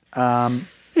here.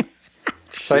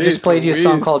 So I just Jeez played you a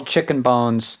song Louise. called Chicken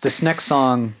Bones. This next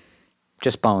song,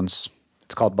 just Bones.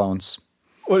 It's called Bones.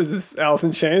 What is this? Alice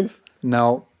in Chains?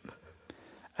 No.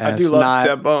 I do it's love not,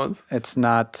 Dead Bones. It's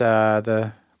not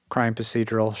the crime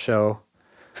procedural show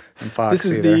on Fox This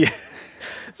is either.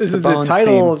 this is the Bones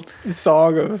title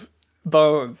song of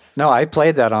Bones. No, I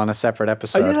played that on a separate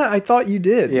episode. Yeah, I thought you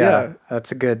did. Yeah.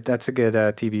 That's a good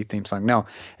TV theme song. No,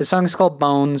 the song is called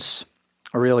Bones,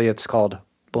 or really it's called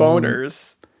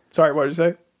Boners. Sorry, what did you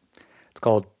say? It's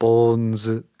called Bones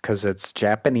because it's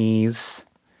Japanese.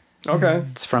 Okay.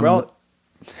 It's from. Well,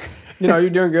 you're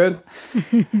doing good.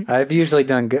 I've usually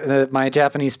done good. My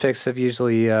Japanese picks have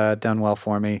usually done well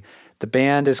for me. The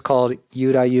band is called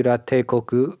Yura Yura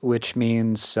Teikoku, which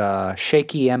means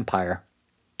shaky empire,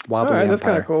 wobbly All right, empire. that's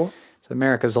kind of cool. So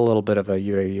America's a little bit of a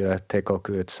Yura Yura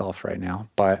Teikoku itself right now,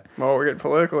 but Well, we're getting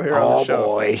political here on the show.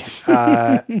 boy,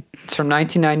 it's from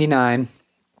 1999.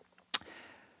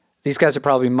 These guys are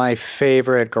probably my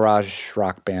favorite garage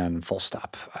rock band. Full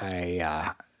stop.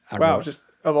 I Wow, really- just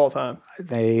of all time.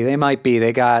 They might be.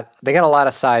 They got a lot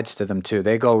of sides to them too.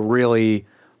 They go really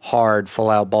hard,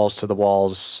 full out, balls to the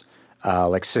walls,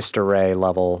 like Sister Ray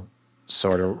level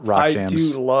sort of rock I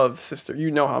jams. do love Sister.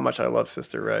 You know how much I love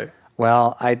Sister Ray.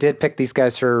 Well, I did pick these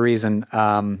guys for a reason.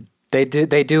 They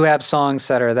do have songs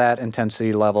that are that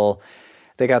intensity level.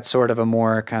 They got sort of a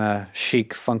more kind of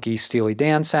chic, funky, Steely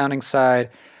Dan sounding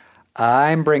side.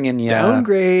 I'm bringing you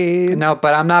Downgrade. No,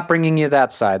 but I'm not bringing you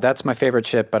that side. That's my favorite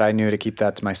shit, but I knew to keep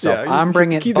that to myself. Yeah, I'm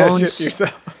bringing keep Bones. that shit to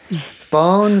yourself.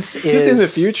 Bones is Just in the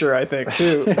future, I think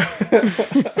too.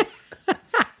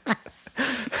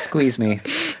 Squeeze me.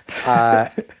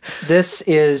 This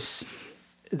is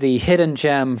the hidden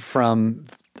gem from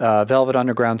Velvet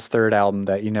Underground's third album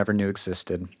that you never knew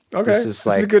existed. Okay, This is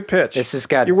a good pitch. This has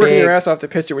got You're working big, your ass off to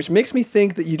pitch it, which makes me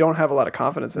think that you don't have a lot of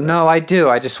confidence in it. No, I do.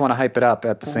 I just want to hype it up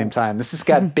at the same time. This has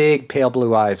got big Pale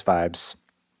Blue Eyes vibes.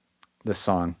 This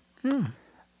song. And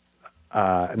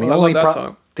I love that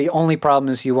song. The only problem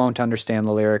is you won't understand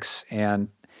the lyrics, and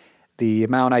the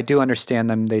amount I do understand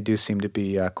them, they do seem to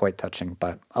be quite touching.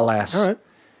 But alas, All right.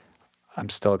 I'm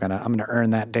gonna earn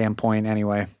that damn point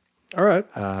anyway. All right.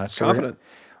 So Confident.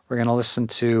 We're gonna listen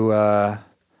to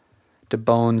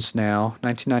Bones now,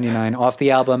 1999, off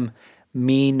the album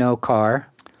Me No Car.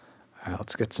 All right,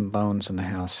 let's get some Bones in the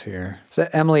house here. So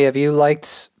Emily, have you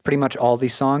liked pretty much all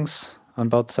these songs on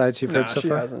both sides you've Nah, heard so she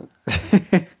far? hasn't.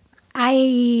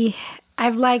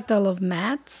 I've liked all of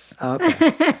Matt's. Okay.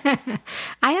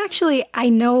 I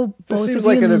know This both seems of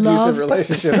like you an abusive loved.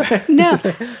 relationship. No,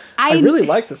 I really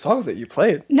like the songs that you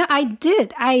played. No, I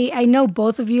did. I know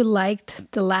both of you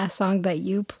liked the last song that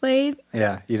you played.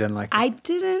 Yeah, you didn't like it. I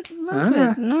didn't love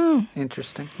it. No,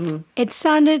 Interesting. it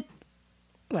sounded.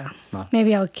 Well,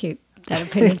 maybe I'll keep that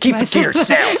opinion to Keep it to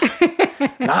myself.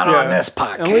 yourself. Not on this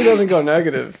podcast. Emily doesn't go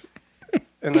negative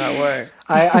in that way.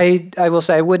 I will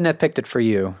say I wouldn't have picked it for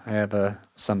you. I have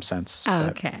some sense. Oh, but,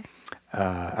 okay.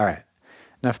 all right.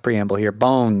 Enough preamble here.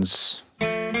 Bones.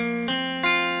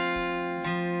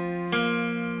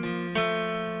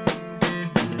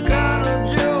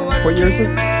 What year is this?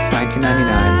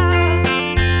 1999.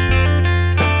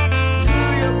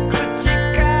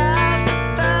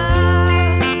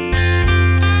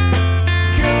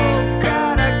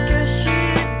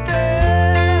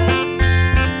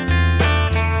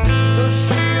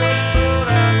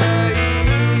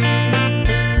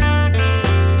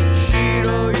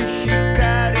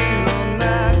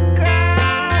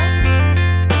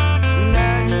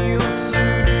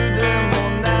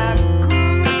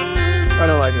 I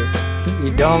don't like this.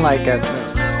 You don't like it.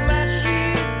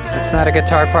 It's not a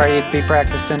guitar part you'd be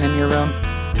practicing in your room.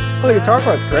 Oh, the guitar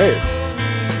part's great.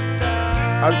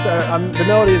 The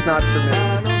melody is not for me.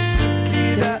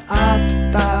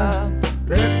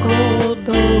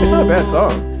 It's not a bad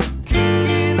song.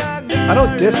 I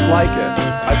don't dislike it.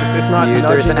 It's not.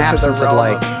 There's an nudging into the absence of realm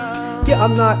like. Yeah,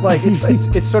 I'm not like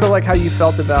it's sort of like how you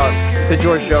felt about the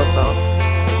George Joe song,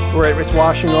 where it's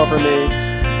washing over me.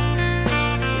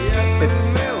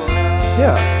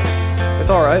 It's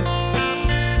all right.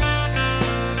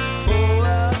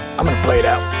 I'm gonna play it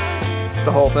out. It's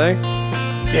the whole thing.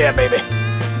 Yeah, baby.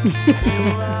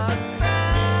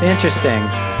 Interesting.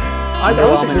 I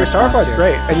don't think Underwhelming the guitar response part's here.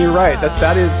 great, and you're right.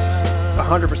 That is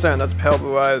 100%. That's Pale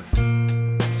Blue Eyes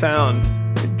sound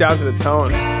down to the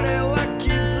tone.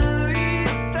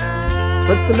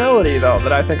 But it's the melody though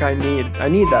that I think I need. I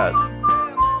need that.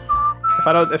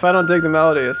 If I don't dig the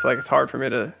melody, it's like it's hard for me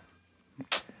to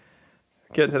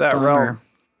get into that Bummer. realm.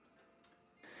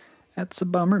 That's a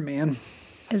bummer, man.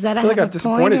 Is that a I feel like half I've a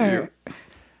disappointed point, you. or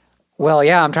Well,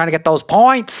 yeah, I'm trying to get those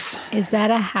points. is that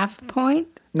a half point?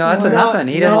 No, that's a nothing.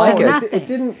 He didn't like It's a it. nothing. It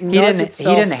didn't. He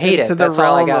didn't hate it. That's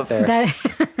all I got there.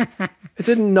 It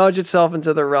didn't nudge itself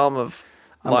into the realm of.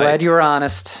 I'm glad you were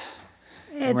honest.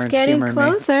 It's weren't getting humoring me.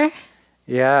 closer.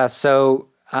 Yeah, so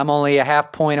I'm only a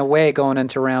half point away going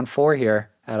into round 4 here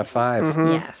out of 5. Mm-hmm.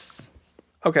 Yes.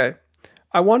 Okay,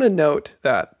 I want to note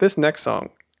that this next song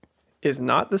is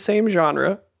not the same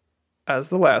genre as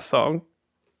the last song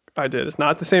I did. It's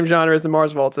not the same genre as the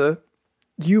Mars Volta.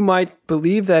 You might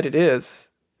believe that it is,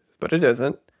 but it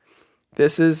isn't.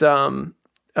 This is a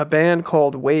band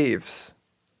called Waves.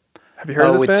 Have you heard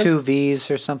of this with band? 2 V's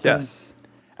or something? Yes.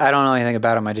 I don't know anything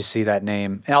about them. I just see that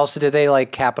name. And also, did they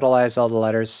like capitalize all the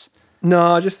letters?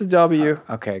 No, just the W,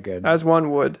 Okay, good. as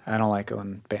one would. I don't like it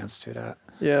when bands do that.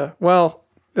 Yeah. Well,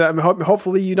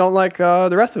 hopefully you don't like the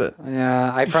rest of it.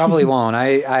 Yeah, I probably won't.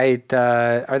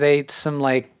 Are they some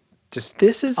like just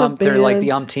This is a they're like the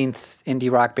band- umpteenth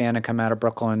indie rock band to come out of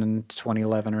Brooklyn in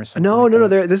 2011 or something. No, like no.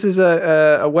 that? This is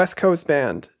a West Coast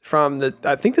band from the.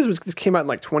 I think this came out in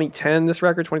like 2010. This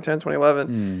record, 2010,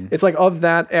 2011. It's like of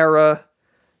that era.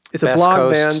 It's a Best blog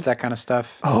Coast, band. that kind of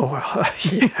stuff. Oh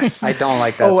yes. I don't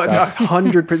like that stuff.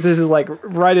 100%. This is like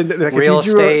right in the, like Real if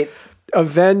you drew estate. A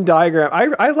Venn diagram.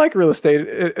 I like real estate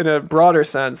in a broader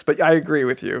sense, but I agree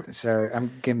with you. So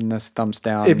I'm giving this thumbs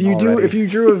down. If you already.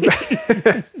 drew a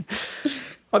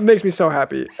it makes me so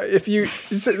happy. If you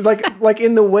like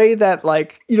in the way that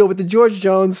like, you know, with the George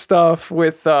Jones stuff,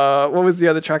 with what was the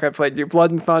other track I played you?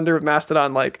 Blood and Thunder with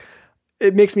Mastodon, like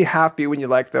it makes me happy when you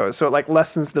like those. So it like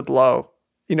lessens the blow.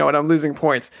 You know, and I'm losing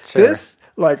points. Sure. This,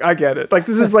 like, I get it. Like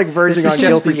this is like verging this is on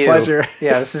just for guilty you. pleasure.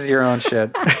 Yeah, this is your own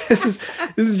shit. this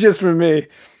is just for me.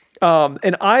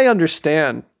 And I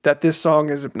understand that this song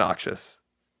is obnoxious.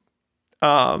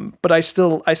 But I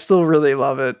still really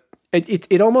love it.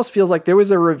 It almost feels like there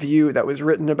was a review that was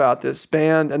written about this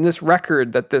band and this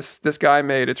record that this guy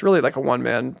made. It's really like a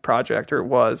one-man project, or it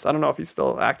was. I don't know if he's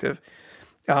still active.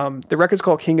 The record's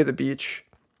called King of the Beach.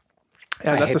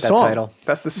 And I that's hate the that song. title.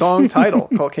 That's the song title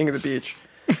called King of the Beach.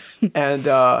 And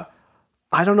I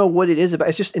don't know what it is about.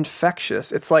 It's just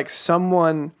infectious. It's like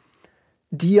someone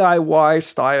DIY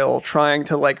style trying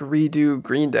to like redo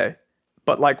Green Day,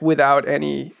 but like without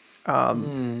any,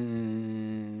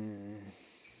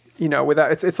 you know,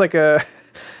 without it's like an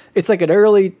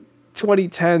early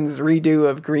 2010s redo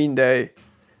of Green Day.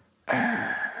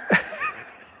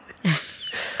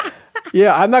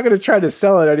 Yeah, I'm not going to try to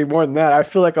sell it any more than that. I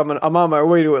feel like I'm on my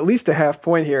way to at least a half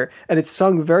point here, and it's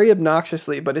sung very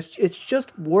obnoxiously, but it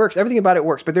just works. Everything about it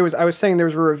works. But I was saying there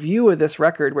was a review of this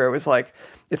record where it was like,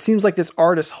 it seems like this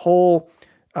artist's whole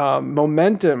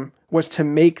momentum was to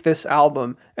make this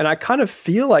album, and I kind of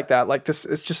feel like that. Like this,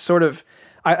 it's just sort of,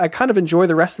 I kind of enjoy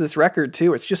the rest of this record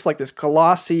too. It's just like this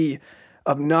glossy,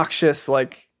 obnoxious,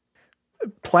 like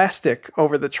plastic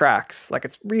over the tracks. Like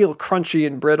it's real crunchy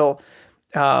and brittle.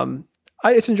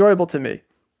 It's enjoyable to me,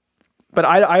 but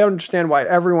I understand why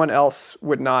everyone else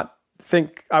would not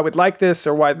think I would like this,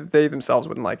 or why they themselves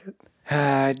wouldn't like it.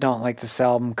 I don't like this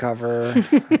album cover.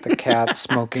 The cat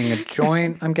smoking a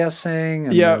joint, I'm guessing.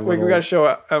 And Yeah, the we little- got to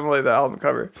show Emily the album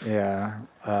cover. Yeah.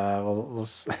 We'll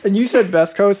And you said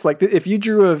Best Coast, like if you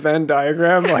drew a Venn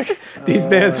diagram, like these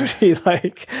bands would be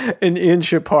like an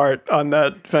inch apart on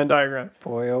that Venn diagram.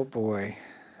 boy, oh boy.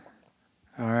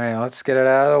 All right, let's get it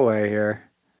out of the way here.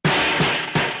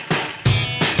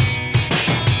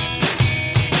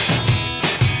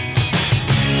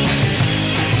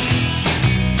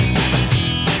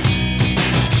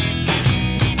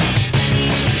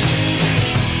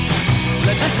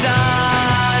 Let the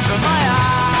sun from my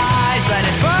eyes, let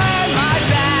it burn my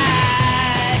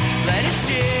back, let it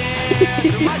sear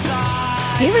through my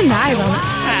thighs. Even I don't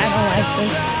like this.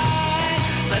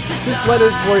 Let the Just let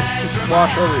his voice just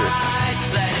wash over you.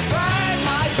 let it burn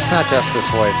my back. It's not just this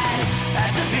voice.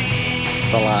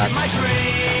 It's a lot. My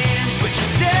dreams, but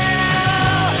you're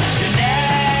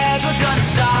never gonna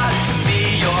stop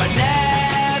me. You're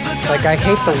never gonna Like, I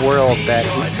hate the world that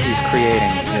he's creating.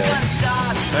 gonna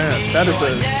stop me. Man, that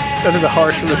is a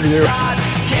harsh review.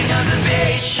 King of the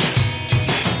beach.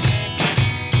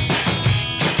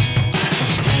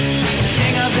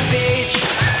 King of the beach.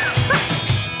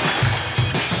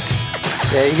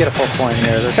 Yeah, you get a full point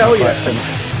here. There's Hell no yeah. question.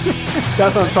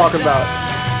 That's what I'm talking about.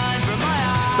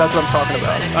 That's what I'm talking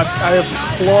about. I have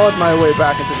clawed my way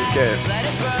back into this game.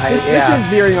 This is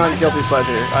veering on guilty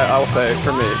pleasure, I'll say,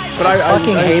 for me. But I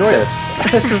fucking hate enjoy it. this.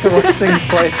 This is the worst thing you've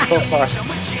played so far.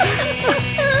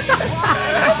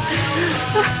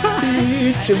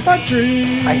 Each of my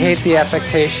dreams. I hate the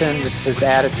affectation, just his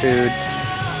attitude.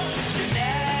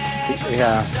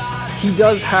 Yeah. He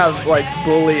does have like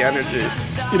bully energy.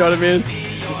 You know what I mean?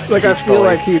 Like, I Beach feel Boy.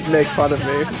 like he'd make fun of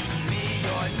me.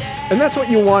 And that's what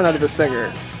you want out of a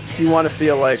singer. You want to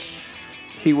feel like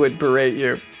he would berate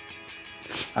you.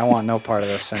 I want no part of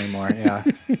this anymore. Yeah.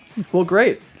 Well,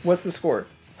 great. What's the score?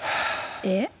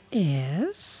 It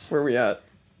is. Where are we at?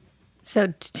 So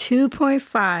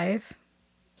 2.5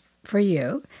 for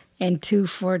you and 2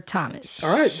 for Thomas. All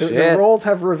right. The Shit. roles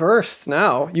have reversed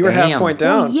now. You were half Damn. point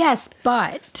Well, down. yes,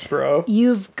 but Bro.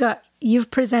 you've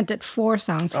presented 4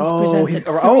 songs. He's Oh, presented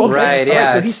 3. okay. Right, All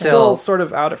yeah, so it's he's still- sort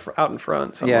of out in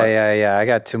front. Somewhat. Yeah. I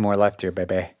got 2 more left here,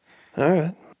 baby. All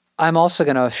right. I'm also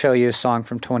going to show you a song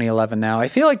from 2011 now. I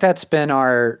feel like that's been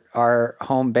our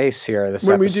home base here this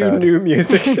When episode. we do new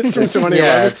music, it's from 2011.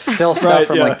 Yeah, it's still stuff Right,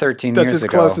 from yeah. like 13 That's years as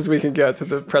ago. close as we can get to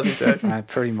the present day.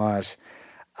 Pretty much.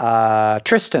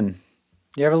 Tristan.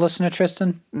 You ever listen to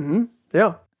Tristan?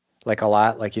 Yeah. Like a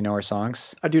lot? Like you know her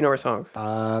songs? I do know her songs.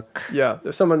 Fuck. Yeah,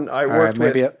 there's someone I right, worked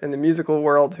maybe with in the musical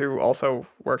world who also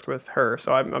worked with her,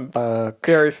 so I'm Fuck.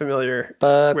 very familiar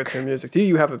Fuck. with her music. Do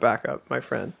you have a backup, my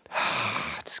friend?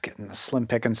 It's getting the slim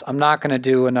pickings. I'm not going to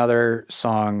do another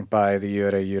song by the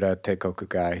Yura Teikoku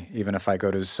guy, even if I go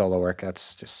to his solo work.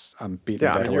 That's just, I'm beating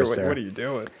Yeah, a I dead mean, horse there. what are you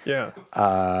doing? Yeah.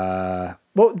 Uh,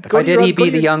 Well, if I did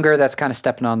EB the Younger, that's kind of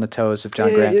stepping on the toes of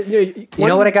John Grant. You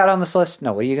know what I got on this list?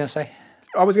 No, what are you going to say?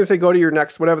 I was gonna say, go to your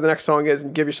next, whatever the next song is,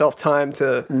 and give yourself time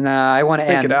to. Nah, I want to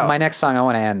Think end it out. my next song. I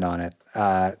want to end on it.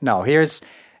 No,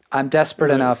 I'm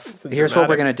desperate enough. it's a Here's what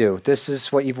we're dramatic- gonna do. This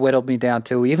is what you've whittled me down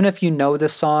to. Even if you know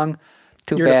this song,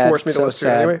 too You're gonna bad. force me to so listen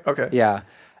to it sad. anyway? Okay. Yeah,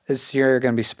 you're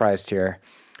gonna be surprised here.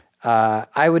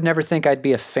 I would never think I'd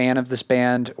be a fan of this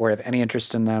band or have any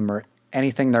interest in them or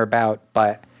anything they're about,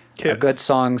 but a Kiss. good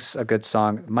song's a good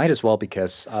song. Might as well be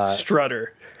Kiss.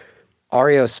 Strutter.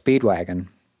 REO Speedwagon.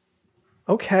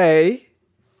 Okay.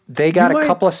 They got You a might-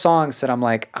 couple of songs that I'm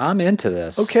like, I'm into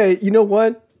this. Okay. You know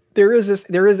what? There is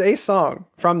a song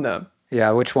from them.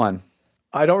 Yeah, which one?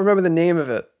 I don't remember the name of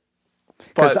it.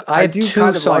 Because But I have do 2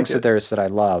 kind of songs like of it. theirs that I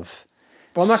love.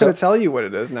 Well, I'm not So- going to tell you what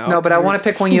it is now. No, but I 'cause want to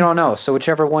pick one you don't know. So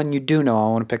whichever one you do know,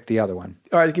 I want to pick the other one.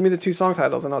 All right, give me the 2 song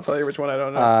titles, and I'll tell you which one I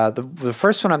don't know. The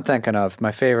first one I'm thinking of,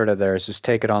 my favorite of theirs, is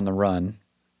 "Take It on the Run."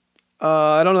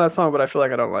 I don't know that song, but I feel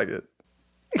like I don't like it.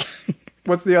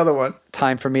 What's the other one?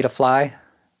 "Time for Me to Fly."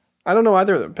 I don't know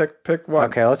either of them. Pick one.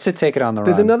 Okay, let's do "Take It on the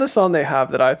There's Run." another song they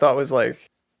have that I thought was like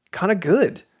kind of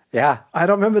good. Yeah, I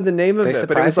don't remember the name of They it,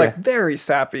 but it was surprise like ya. very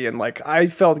sappy and like I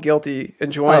felt guilty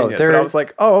enjoying it. But they're- I was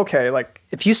like, oh, okay, like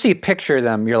if you see a picture of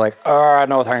them, you're like, "Oh,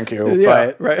 no, thank you." yeah,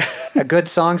 But right. a good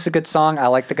song's a good song. I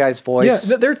like the guy's yeah,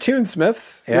 voice. they're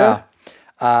tunesmiths. Yeah.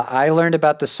 I learned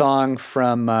about the song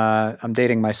from, I'm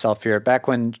dating myself here, back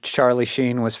when Charlie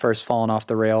Sheen was first falling off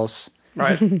the rails.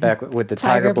 Right. Back with the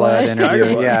Tiger Tiger Blood Blood. interview.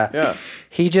 Tiger Blood, Yeah. yeah.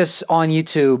 He just, on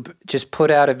YouTube, just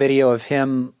put out a video of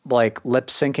him, like, lip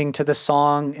syncing to the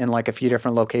song in, like, a few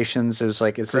different locations. It was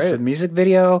like, is this a Great. music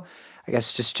video? I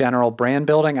guess just general brand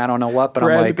building. I don't know what, but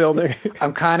Brand I'm like, building.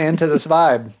 I'm kind of into this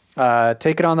vibe.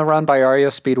 Take It on the Run by REO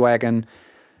Speedwagon.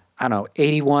 I don't know,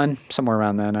 81, somewhere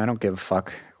around then. I don't give a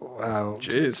fuck. Jeez.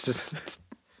 It's just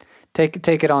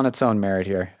take it on its own merit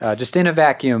here. Just in a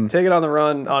vacuum. Take it on the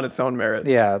run on its own merit.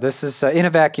 Yeah, this is in a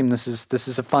vacuum. This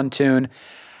is a fun tune.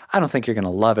 I don't think you're gonna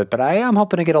love it, but I am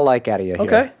hoping to get a like out of you here.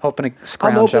 Okay. Hoping to I'm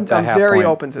scrounge open. up that I'm half very point.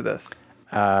 open to this.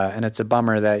 And it's a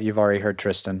bummer that you've already heard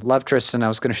Tristan. Love Tristan. I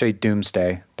was gonna show you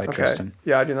Doomsday by Okay. Tristan.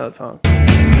 Yeah, I do know that song.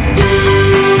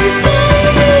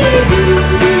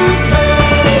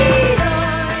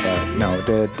 But no,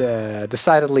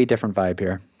 decidedly different vibe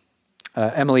here.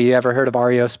 Emily, you ever heard of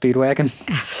REO Speedwagon?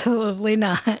 Absolutely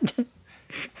not. Heard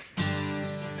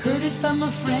it from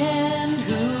a friend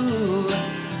who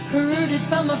heard it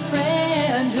from a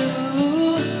friend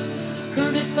who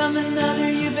heard it from another.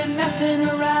 You've been messing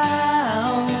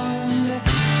around.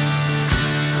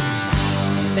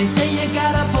 They say you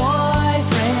got a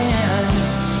boyfriend.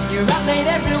 You're out late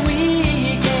every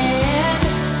weekend.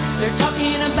 They're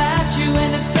talking about you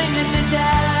and it's bringing me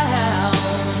down.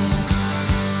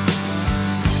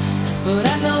 But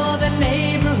I know the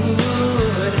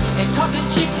neighborhood, and talk is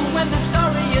cheap when the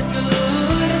story is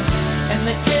good, and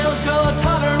the tales grow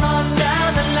taller on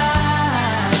down the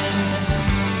line.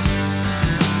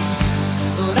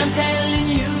 But I'm telling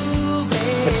you,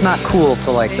 babe, It's not cool to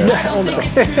like this. Hell no.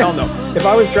 Hell no. If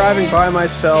I was driving by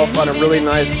myself on a really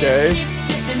nice day,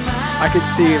 I could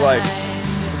see like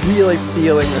really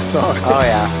feeling the song. Oh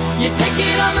yeah. you take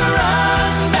it on the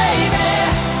run, baby,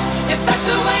 if that's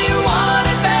the way you want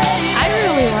it, baby. I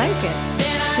really like it.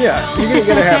 Yeah, you're gonna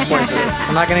get a half point for this.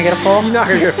 I'm not gonna get a full. You're not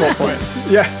gonna get a full point.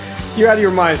 Yeah, you're out of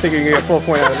your mind thinking you're gonna get a full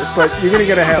point out of this, but you're gonna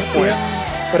get a half point.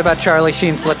 What about Charlie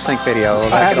Sheen's lip sync video? Will I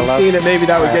that get a haven't love? seen it. Maybe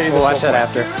that would All get right, you. we'll the watch full that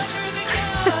point.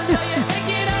 after.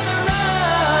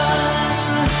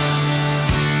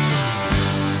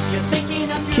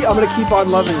 gonna keep on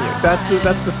loving you.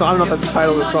 That's the song. I don't know if that's the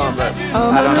title of the song, but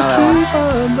I don't know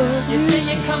that one. You say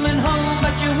you're coming home,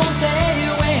 but you won't say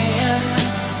when.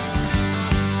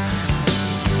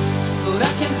 But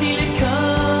I can feel it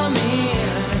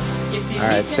coming. If you All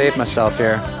right, save myself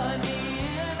here.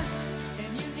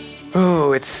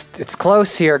 Ooh, it's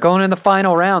close here. Going in the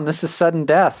final round. This is sudden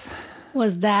death.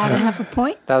 Was that half a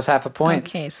point? That was half a point.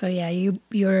 Okay, so yeah,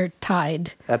 you're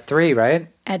tied At 3, right?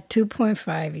 at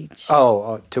 2.5 each.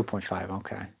 Oh, 2.5.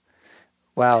 Okay.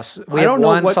 Wow. So we I have don't know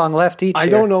one what- song left each. I here.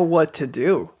 don't know what to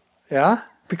do Yeah?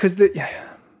 because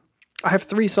I have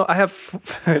 3 songs. I have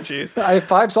jeez. I have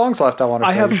 5 songs left I want to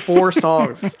I sing. have 4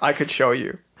 songs I could show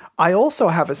you. I also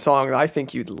have a song that I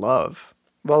think you'd love.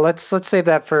 Well, let's save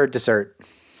that for dessert.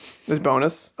 This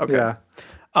bonus. Okay. Yeah.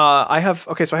 I have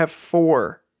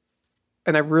 4,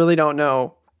 and I really don't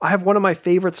know. I have one of my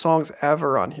favorite songs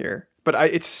ever on here, but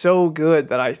it's so good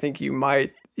that I think you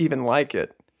might even like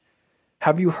it.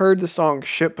 Have you heard the song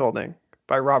 "Shipbuilding"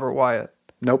 by Robert Wyatt?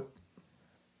 Nope.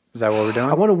 Is that what we're doing?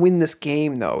 I want to win this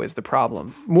game, though, is the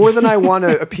problem. More than I want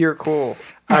to appear cool.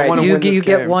 All I right, want to you win this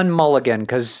get game. one mulligan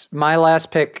because my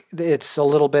last pick, it's a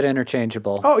little bit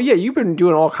interchangeable. Oh yeah, you've been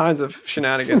doing all kinds of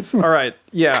shenanigans. All right,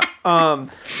 yeah. But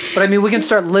I mean, we can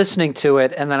start listening to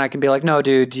it, and then I can be like, no,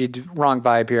 dude, wrong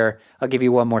vibe here. I'll give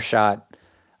you one more shot.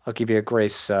 I'll give you a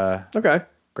grace Okay,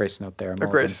 grace note there. a mulligan.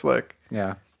 Grace Slick.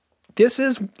 Yeah. This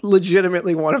is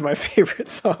legitimately one of my favorite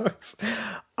songs.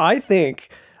 I think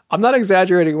I'm not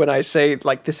exaggerating when I say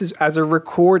like this is as a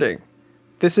recording.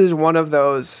 This is one of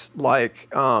those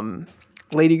like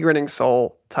Lady Grinning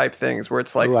Soul type things where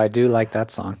it's like Ooh, I do like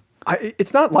that song.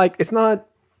 it's not.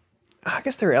 I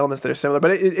guess there are elements that are similar,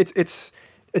 but it's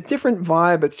a different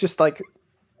vibe. It's just like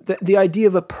the idea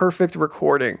of a perfect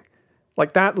recording,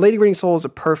 like that. Lady Grinning Soul is a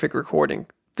perfect recording.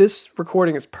 This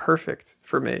recording is perfect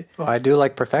for me. Well, I do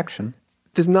like perfection.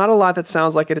 There's not a lot that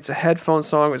sounds like it. It's a headphone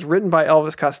song. It was written by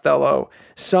Elvis Costello,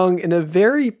 sung in a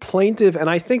very plaintive and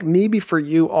I think maybe for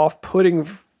you off-putting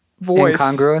voice.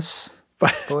 Incongruous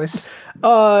voice.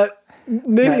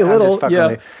 Maybe I'm a little, just fucking yeah.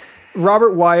 with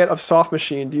Robert Wyatt of Soft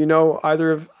Machine. Do you know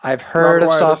either of? I've heard Robert of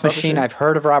Wyatt Soft Machine. I've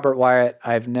heard of Robert Wyatt.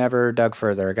 I've never dug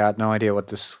further. I got no idea what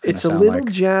this is gonna It's a sound little like.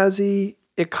 jazzy.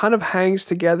 It kind of hangs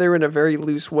together in a very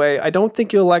loose way. I don't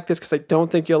think you'll like this because I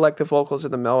don't think you'll like the vocals or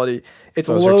the melody. It's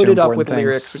Those are two loaded up important with things.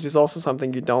 lyrics, which is also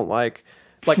something you don't like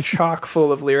chock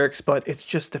full of lyrics. But it's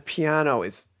just the piano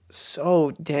is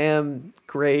so damn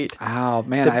great. Oh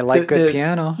man, I like good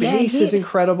piano. Yeah, Bass is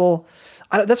incredible.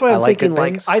 that's why I I'm like thinking good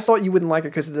like bass. I thought you wouldn't like it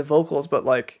because of the vocals, but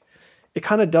like it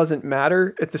kind of doesn't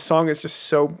matter if the song is just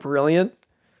so brilliant.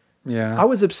 Yeah. I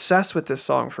was obsessed with this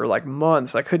song for like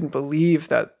months. I couldn't believe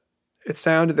that it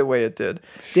sounded the way it did.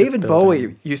 David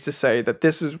Bowie used to say that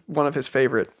this is one of his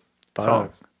favorite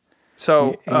songs.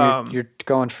 So And you're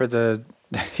going for the.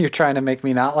 You're trying to make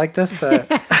me not like this.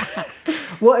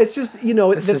 well, it's just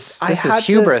This is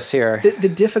hubris here. The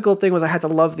difficult thing was I had to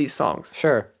love these songs.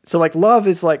 Sure. So like love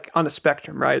is like on a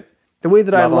spectrum, right? The way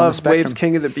that I Love on the love spectrum. Waves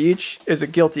King of the Beach is in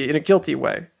a guilty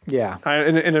way, Yeah.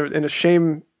 in a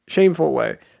shameful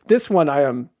way. This one I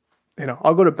am,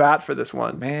 I'll go to bat for this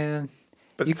one, Man.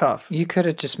 but it's tough. You could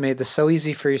have just made this so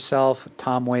easy for yourself.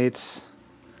 Tom Waits.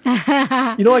 You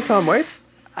don't like Tom Waits?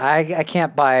 I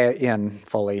can't buy it in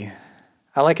fully.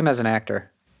 I like him as an actor.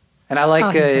 And I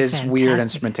like he's a his weird fantastic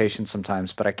instrumentation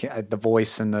sometimes, but I can't. The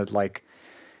voice and the like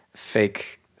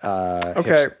fake.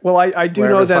 Okay, well I do whatever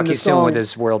know the then fuck the he's doing song. with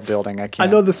his world building. I I can't.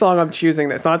 know the song I'm choosing.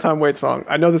 That's not a Tom Waits song.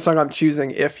 I know the song I'm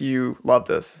choosing. If you love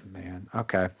this, Man.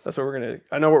 Okay. that's what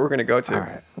I know what we're gonna go to. All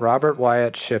right. Robert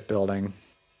Wyatt Shipbuilding.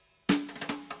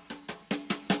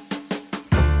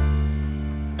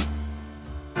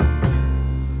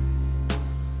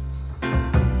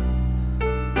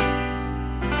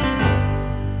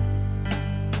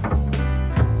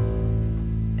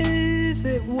 Is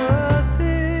it worth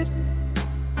it?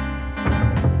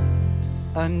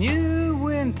 A new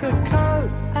winter coat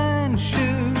and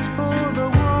shoes for the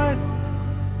wife,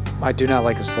 I do not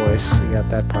like his voice. You got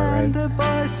that part and right. a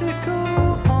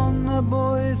bicycle on the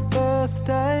boy's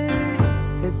birthday.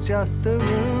 It's just a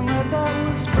rumor that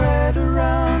was spread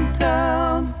around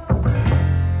town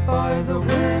by the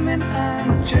women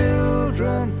and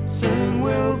children. Soon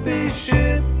we'll be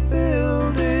shipbuilding.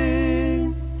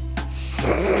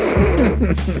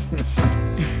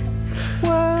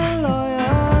 Well, I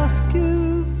ask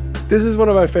you, This is one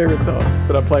of my favorite songs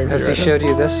that I'm playing for Has you he right showed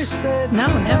you boy this? said No,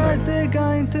 never. that they're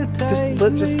going to take just-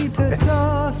 me to it's-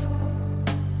 task. now.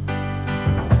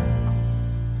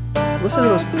 Listen to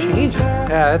those changes.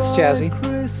 Yeah, it's jazzy.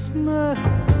 Christmas,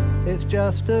 it's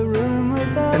just a rumor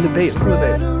that And the bass, was listen to the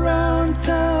bass. spread around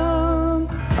town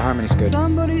The harmony's good.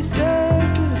 Somebody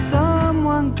said that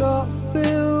someone got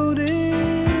filled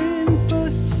in for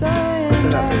saying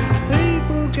Listen up, that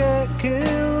people get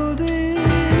killed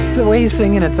in. The way he's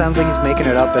singing, it sounds like he's making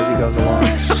it up as he goes along.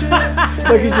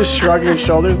 Like he's just shrugging his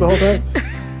shoulders the whole time.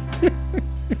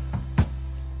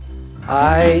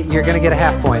 You're gonna get a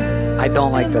half point. I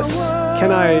don't like this.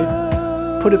 Can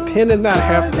I put a pin in that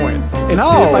half point and No.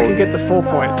 see if I can get the full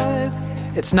point?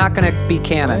 It's not gonna be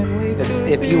canon. It's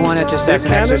if you want it just as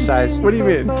an Canon? exercise. What do you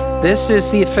mean? This is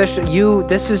the official.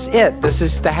 This is it. This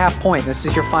is the half point. This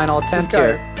is your final attempt This guy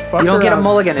here. fucked You don't get a around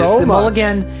mulligan. so the much.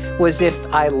 mulligan was if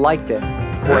I liked it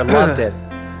or loved it.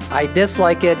 I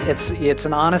dislike it. It's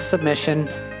an honest submission.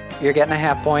 You're getting a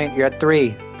half point. You're at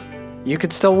 3. You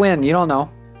could still win. You don't know.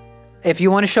 If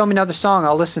you want to show me another song,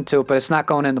 I'll listen to it, but it's not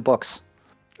going in the books.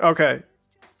 Okay.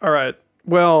 All right.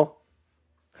 Well,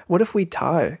 what if we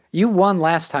tie? You won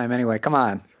last time anyway. Come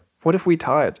on. What if we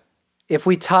tied? If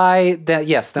we tie, then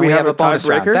yes, then We we, have have a a bonus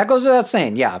round. tiebreaker? That goes without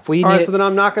saying. Yeah. If we All right, need, so then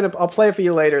I'm not going to... I'll play it for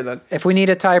you later then. if we need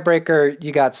a tiebreaker,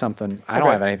 you got something. I don't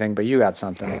Okay. have anything, but you got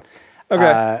something.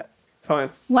 Okay.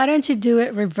 Fine. Why don't you do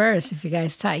it reverse if you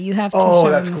guys tie? You have two Oh,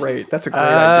 that's shows. great. That's a great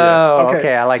Oh, idea.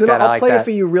 okay, I like so then that, I I'll like play that. it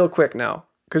for you real quick now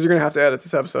because you're going to have to edit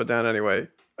this episode down anyway.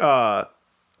 The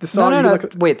song... No. you look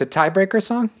at- Wait, the tiebreaker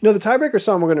song? No, the tiebreaker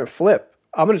song we're going to flip.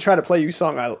 I'm going to try to play you a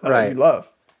song Right. you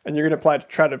love, and you're going to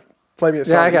try to play me a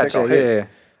song. Yeah, I you got think you. I'll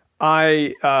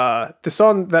hate. Yeah. The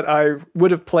song that I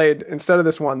would have played instead of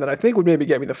this one that I think would maybe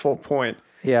get me the full point.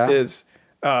 Yeah. Is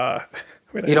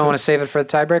wait, You don't want to save it for the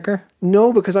tiebreaker?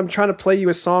 No, because I'm trying to play you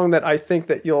a song that I think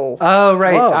that you'll. Oh,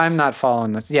 right. love. I'm not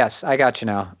following this. Yes, I got you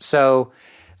now. So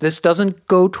this doesn't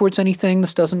go towards anything.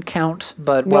 This doesn't count.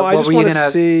 But No, I what just were you wanna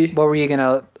gonna see- What were you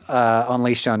gonna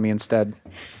unleash on me instead?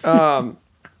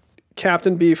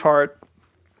 Captain Beefheart.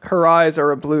 Her eyes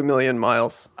are a blue million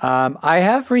miles. I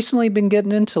have recently been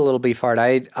getting into Little Beefheart.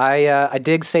 I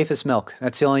dig Safest Milk.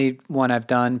 That's the only one I've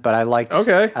done, but I liked.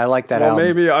 Okay. I like that well, album.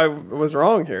 maybe I was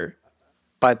wrong here.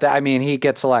 But I mean, he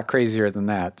gets a lot crazier than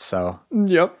that. So,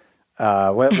 Yep.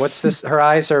 what's this? Her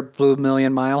eyes are blue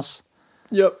million miles.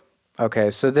 Yep. Okay,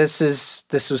 so this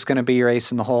was going to be your ace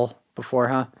in the hole before,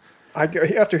 huh?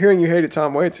 After hearing you hated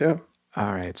Tom Waits, yeah.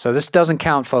 All right, so this doesn't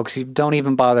count, folks. You don't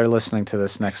even bother listening to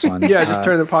this next one. Yeah, just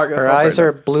turn the podcast Her off eyes right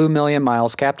are now. blue million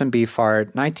miles. Captain Beefheart,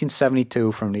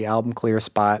 1972, from the album Clear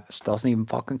Spot. This doesn't even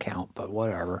fucking count, but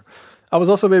whatever. I was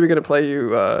also maybe going to play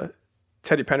you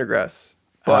Teddy Pendergrass,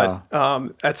 but Oh.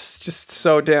 that's just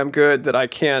so damn good that I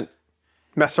can't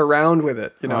mess around with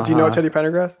it. You know? Do you know Teddy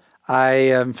Pendergrass? I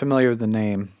am familiar with the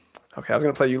name. Okay, I was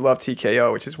going to play you Love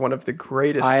TKO, which is one of the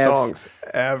greatest I have- songs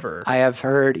ever. I have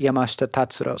heard Yamashita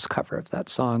Tatsuro's cover of that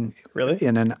song. Really?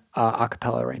 In an a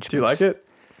cappella arrangement. Do you like it?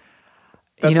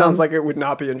 That You know- sounds like it would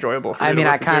not be enjoyable for you I to mean,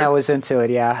 I listen kind to. of was into it,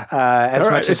 yeah. As All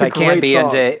right, much it's as a I can great be song.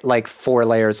 into like 4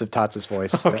 layers of Tatsu's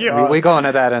voice. Oh, God. we go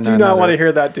into that in Do not want to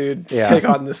hear that dude Yeah. take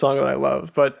on the song that I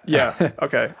love. But yeah,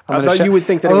 okay. I gonna thought show- you would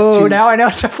think that it was too... now I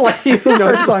know to play you for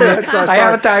song. I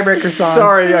have a tiebreaker song.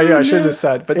 Sorry, yeah, I shouldn't have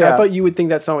said. But I Yeah. thought you would think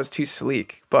that song was too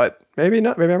sleek. But maybe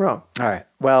not. Maybe I'm wrong. All right.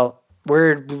 Well,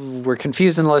 we're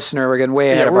confusing the listener. We're getting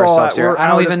way ahead of we're all ourselves out- here. we're I out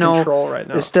don't of even know. control right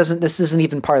now. This isn't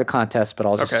even part of the contest, but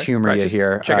I'll just Okay, humor right, you just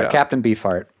here. check it out. Captain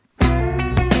Beefheart.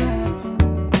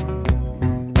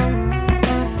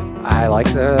 I like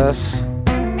this.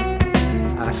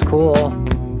 That's cool.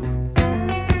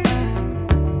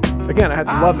 Again, I had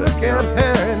to love I it. look at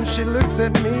her and she looks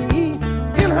at me.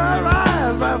 In her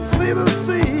eyes, I see the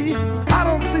sea. I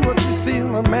don't see what she sees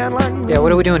in a man like me. Yeah,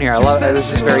 what are we doing here? I She love says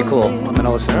this. Is she very loves cool. me. I'm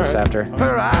gonna listen to this All right. after.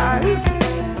 Her eyes,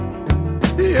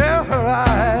 yeah, her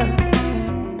eyes.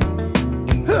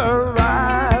 Her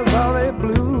eyes are a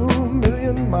blue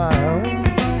million miles.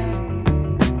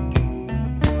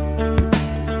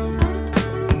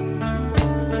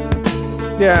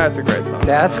 Yeah, it's a great song.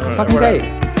 That's fucking Whatever. great.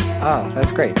 Oh,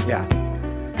 that's great. Yeah.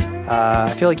 I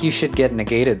feel like you should get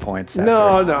negated points. After.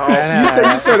 No.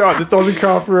 You said, oh, this doesn't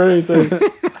count for anything.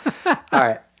 All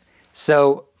right.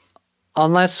 So,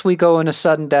 unless we go in a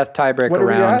sudden death tiebreaker What are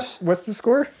we round, at? What's the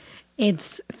score?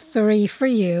 It's 3 for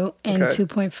you and Okay.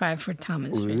 2.5 for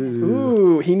Thomas.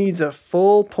 Ooh, he needs a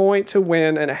full point to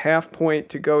win and a half point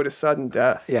to go to sudden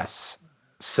death. yes.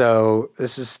 So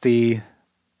this is the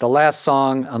last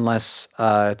song, unless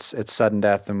it's sudden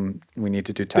death, and we need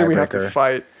to do tiebreaker. Then we have to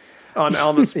fight on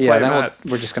Alma's play Yeah, then mat.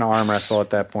 we're just going to arm wrestle at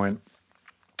that point.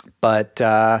 But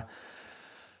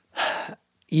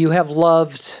you have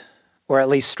loved, or at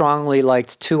least strongly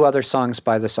liked, 2 other songs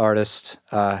by this artist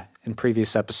in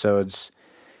previous episodes.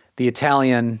 The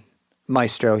Italian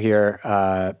maestro here,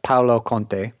 Paolo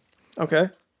Conte. Okay.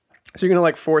 So you're gonna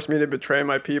like force me to betray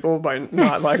my people by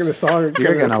not liking the song? Or You're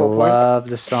giving it gonna full point? love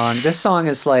the song. This song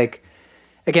is like,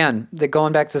 again,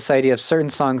 going back to this idea of certain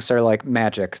songs are like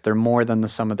magic. They're more than the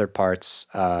sum of their parts.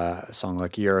 A song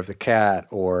like Year of the Cat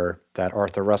or that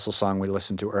Arthur Russell song we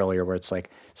listened to earlier, where it's like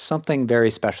something very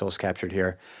special is captured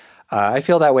here. I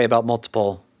feel that way about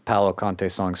multiple Paolo Conte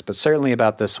songs, but certainly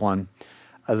about this one.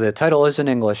 The title is in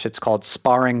English. It's called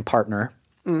Sparring Partner.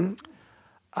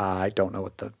 I don't know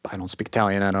I don't speak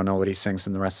Italian. I don't know what he sings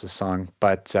in the rest of the song,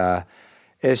 but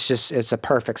it's a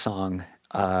perfect song.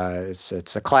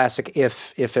 It's a classic.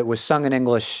 If it was sung in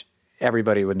English,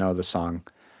 everybody would know the song.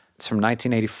 It's from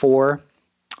 1984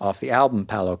 off the album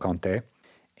Paolo Conte,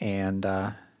 and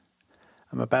I'm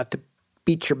about to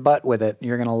beat your butt with it.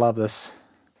 You're going to love this.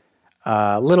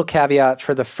 Little caveat,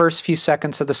 for the first few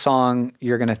seconds of the song,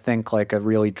 you're going to think like a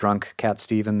really drunk Cat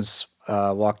Stevens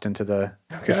walked into the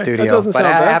studio. That doesn't but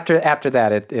sound bad. after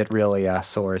that, it really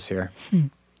soars here.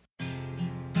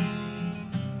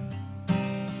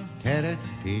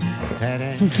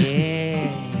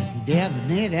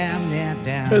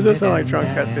 It does sound like drunk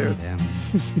Cat Stevens.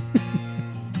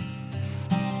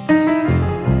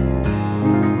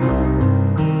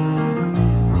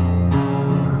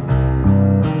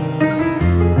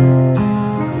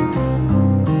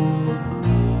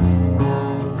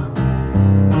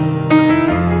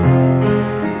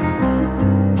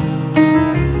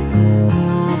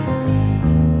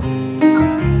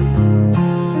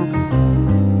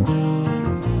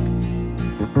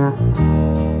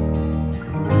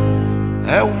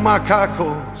 È un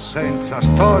macaco senza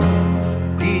storia,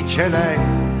 dice lei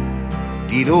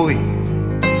di lui.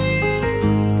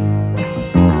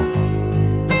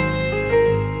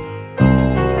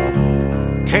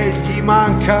 Che gli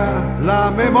manca la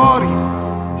memoria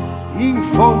in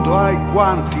fondo ai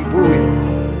guanti bui.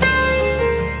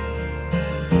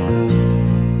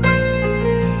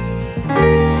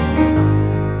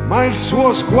 Ma il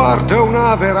suo sguardo è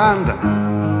una veranda.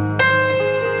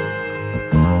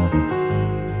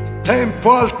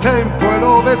 Tempo al tempo e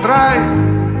lo vedrai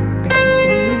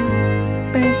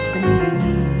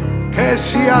che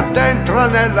si addentra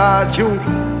nella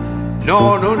giungla,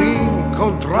 no, non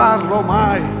incontrarlo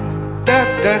mai. Da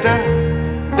da da,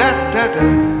 da da da,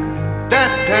 da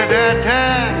da da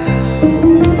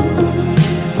da.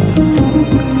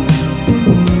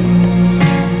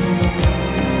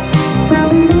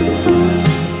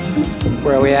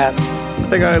 Where are we at? I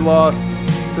think I lost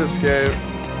this game.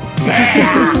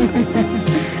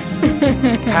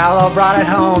 Paolo brought it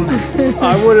home.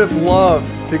 I would have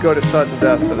loved to go to sudden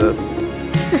death for this.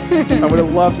 I would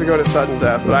have loved to go to sudden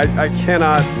death, but I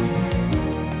cannot.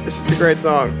 This is a great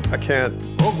song. I can't.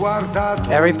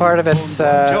 Every part of it's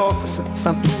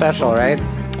something special, right?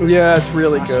 Yeah, it's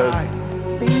really good.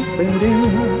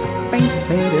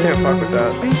 Can't fuck with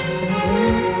that.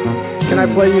 Can I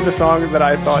play you the song that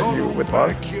I thought you would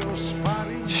love?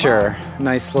 Sure.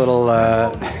 Nice little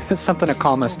something to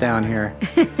calm us down here.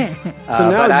 So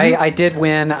now but you- I did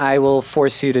win. I will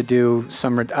force you to do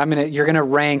some. You're gonna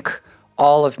rank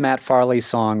all of Matt Farley's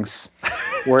songs,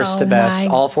 worst to Oh best,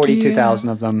 my all 42,000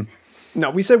 of them. No,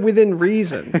 we said within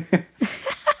reason.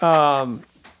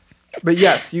 But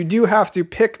yes, you do have to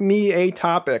pick me a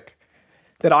topic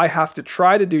that I have to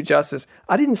try to do justice.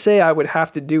 I didn't say I would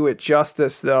have to do it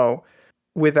justice though,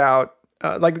 without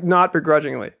like not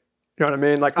begrudgingly. You know what I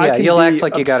mean? Like, I Yeah, can you'll be act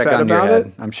like you got a upset gun to your about head.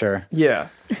 it. I'm sure. Yeah,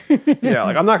 yeah.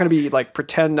 Like, I'm not going to be like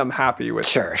pretend I'm happy with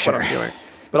Sure. what I'm doing,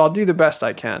 but I'll do the best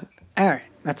I can. All right,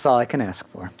 that's all I can ask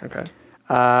for. Okay.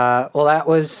 Well, that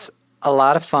was a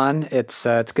lot of fun. It's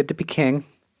good to be king,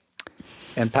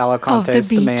 and Paolo Conte is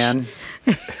the beach. man.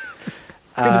 It's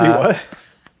good to be what?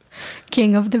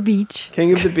 King of the beach.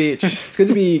 King of the beach. It's good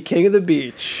to be king of the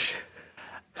beach.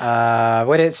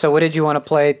 What did you want to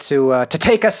play to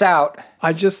take us out?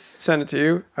 I just sent it to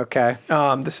you. Okay.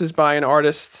 This is by an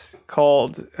artist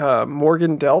called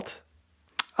Morgan Delt.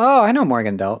 Oh, I know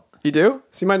Morgan Delt. You do?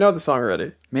 So you might know the song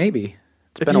already. Maybe.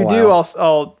 It's If been a you while. do,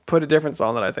 I'll put a different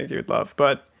song that I think you'd love.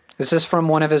 But Is this from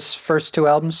one of his first two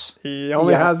albums? he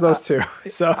only Yeah, has those two.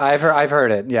 So I've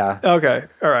heard it. Yeah. okay,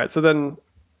 all right. So then,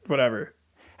 whatever.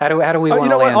 How do we Oh, want you to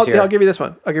know what? land I'll here? give you this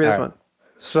one. I'll give you this All one. right.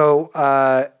 So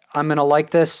I'm gonna like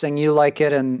this, and you like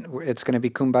it, and it's gonna be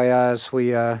kumbaya as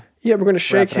we. Yeah, we're gonna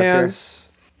shake it up here. hands,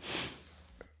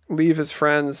 leave as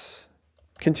friends,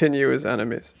 continue as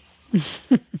enemies.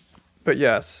 But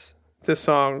yes, this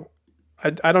song,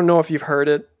 I don't know if you've heard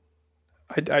it.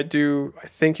 I do. I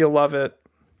think you'll love it.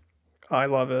 I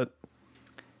love it.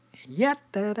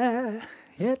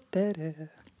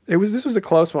 This This was a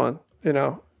close one. You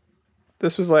know,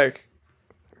 this was like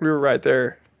we were right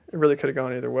there It really could have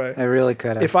gone either way. I really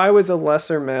could have. If I was a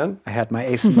lesser man, I had my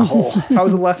ace in the hole. if I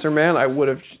was a lesser man, I would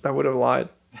have lied,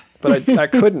 but I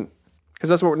couldn't, because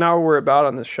that's what we're about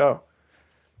on this show.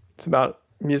 It's about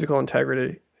musical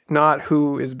integrity, not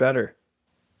who is better.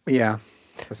 Yeah.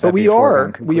 But we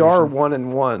are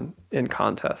 1-1 in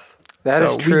contests. That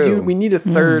is true. We need a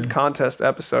third contest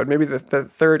episode, maybe the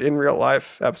third in real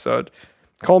life episode.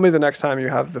 Call me the next time you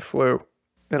have the flu,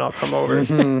 and I'll come over and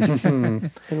we'll It's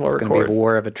going to record. be a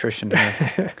war of attrition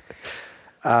here.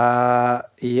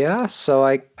 Yeah, so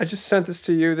I just sent this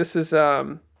to you. This is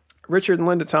Richard and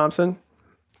Linda Thompson.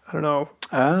 I don't know.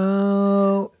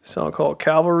 Oh. A song called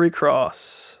Cavalry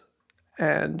Cross.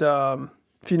 And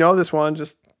if you know this one,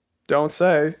 just don't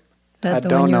say. That the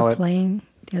don't one you know were it. playing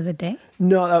the other day?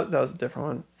 No, that was a different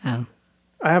one. Oh.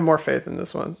 I have more faith in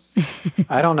this one.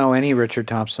 I don't know any Richard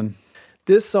Thompson.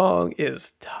 This song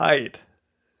is tight.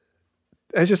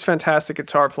 It's just fantastic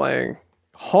guitar playing.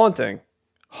 Haunting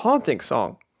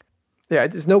song. Yeah,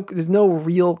 there's no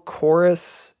real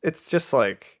chorus. It's just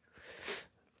like,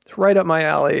 it's right up my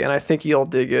alley, and I think you'll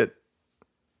dig it.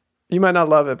 You might not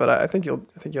love it, but I think you'll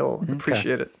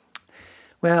appreciate it.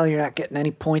 Well, you're not getting any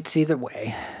points either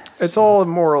way. It's all a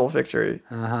moral victory.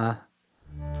 Uh-huh.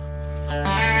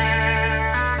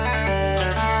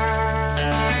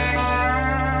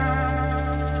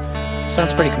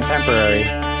 Sounds pretty contemporary.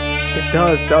 It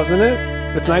does, doesn't it?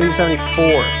 It's 1974.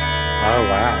 Oh,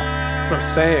 wow. That's what I'm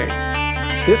saying.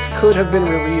 This could have been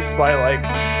released by, like,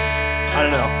 I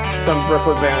don't know, some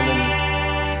Brooklyn band in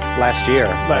Last year.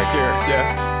 last year.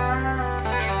 Yeah.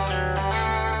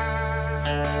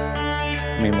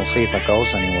 I mean, we'll see if it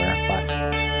goes anywhere, but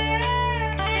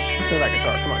Listen to that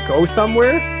guitar. Come on, go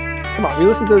somewhere. Come on, we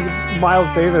listened to Miles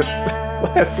Davis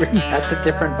last week. that's a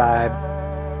different vibe.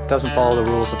 Doesn't follow the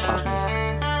rules of pop music.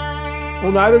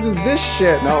 Well, neither does this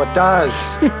shit. No, it does.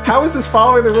 How is this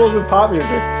following the rules of pop music?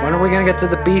 When are we going to get to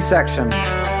the B section?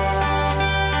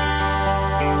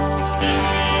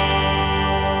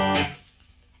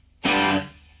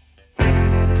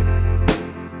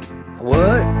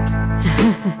 What?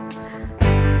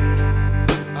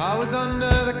 I was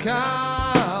under the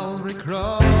Calvary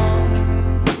cross.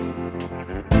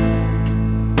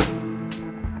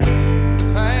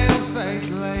 The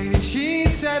pale-faced lady, she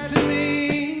said to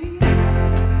me,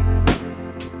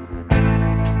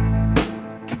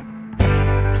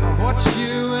 I watched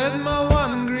you with my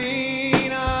one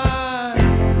green eye.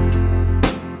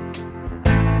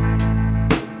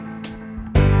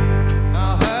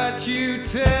 I heard you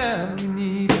tell you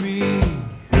need me.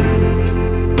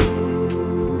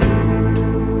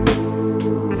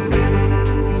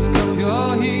 Scuff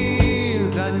your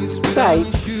heels and you spit on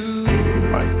your shoes. Oh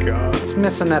my god. It's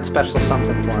missing that special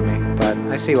something for me, but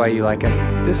I see why you like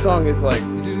it. This song is like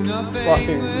Do nothing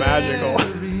fucking with magical.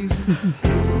 reason.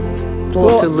 It's a little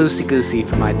Well, too loosey-goosey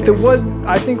for my taste.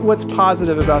 I think what's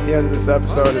positive about the end of this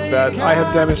episode is that I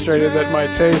have demonstrated that my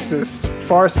taste is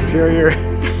far superior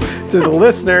to the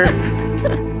listener.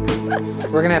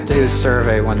 We're going to have to do a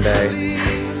survey one day.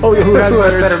 Oh, who has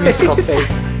better musical taste?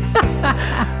 taste?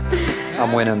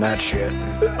 I'm winning that shit.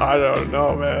 I don't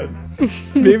know, man.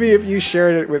 Maybe if you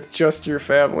shared it with just your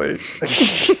family.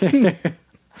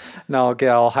 No,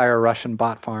 I'll hire a Russian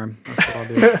bot farm. That's what I'll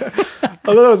do.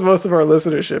 Although that was most of our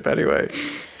listenership anyway.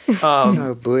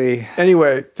 Oh, boy.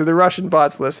 Anyway, to the Russian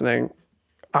bots listening,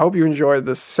 I hope you enjoyed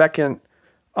the second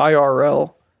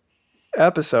IRL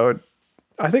episode.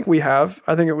 I think we have.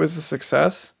 I think it was a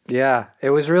success. Yeah,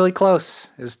 it was really close.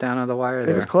 It was down on the wire It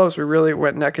there. was close. We really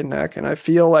went neck and neck. And I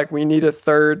feel like we need a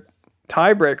third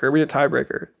tiebreaker. We need a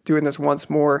tiebreaker. Doing this once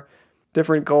more.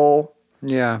 Different goal.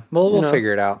 Yeah, well, we'll know.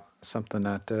 figure it out. Something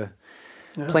not to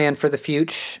plan for the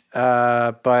future.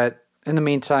 But in the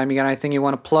meantime, you got anything you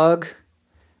want to plug?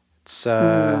 It's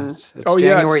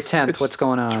January 10th. it's What's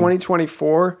going on?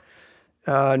 2024.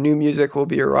 New music will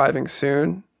be arriving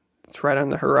soon. It's right on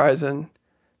the horizon.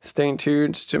 Stay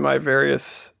tuned to my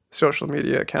various social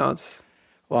media accounts.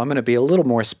 Well, I'm going to be a little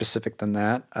more specific than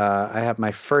that. I have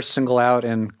my first single out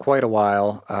in quite a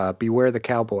while, Beware the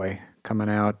Cowboy, coming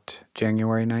out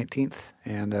January 19th,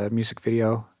 and a music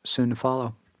video soon to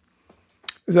follow.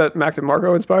 Is that Mac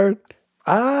DeMarco inspired?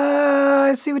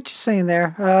 I see what you're saying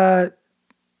there.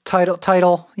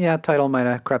 Title. Yeah, title might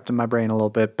have crept in my brain a little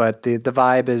bit, but the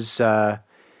vibe is,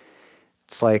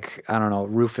 it's like, I don't know,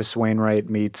 Rufus Wainwright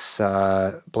meets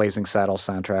Blazing Saddles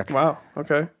soundtrack. Wow.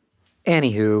 Okay.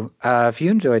 Anywho, if you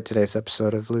enjoyed today's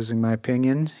episode of Losing My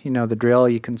Opinion, you know the drill.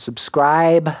 You can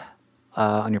subscribe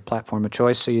on your platform of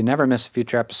choice so you never miss a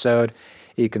future episode.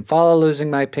 You can follow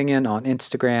Losing My Opinion on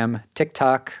Instagram,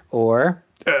 TikTok, or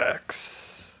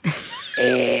X.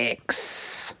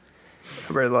 X.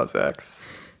 Everybody loves X.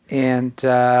 And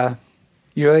Yura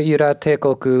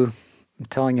Teikoku, I'm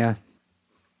telling you,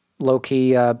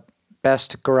 low-key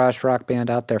best garage rock band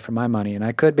out there for my money. And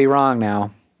I could be wrong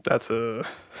now. That's a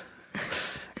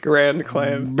grand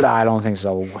claim. But I don't think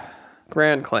so.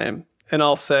 Grand claim. And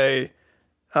I'll say,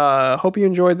 hope you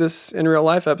enjoyed this in real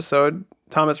life episode.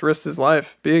 Thomas risked his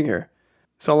life being here.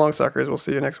 So long, suckers. We'll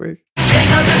see you next week. King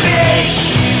of the beach.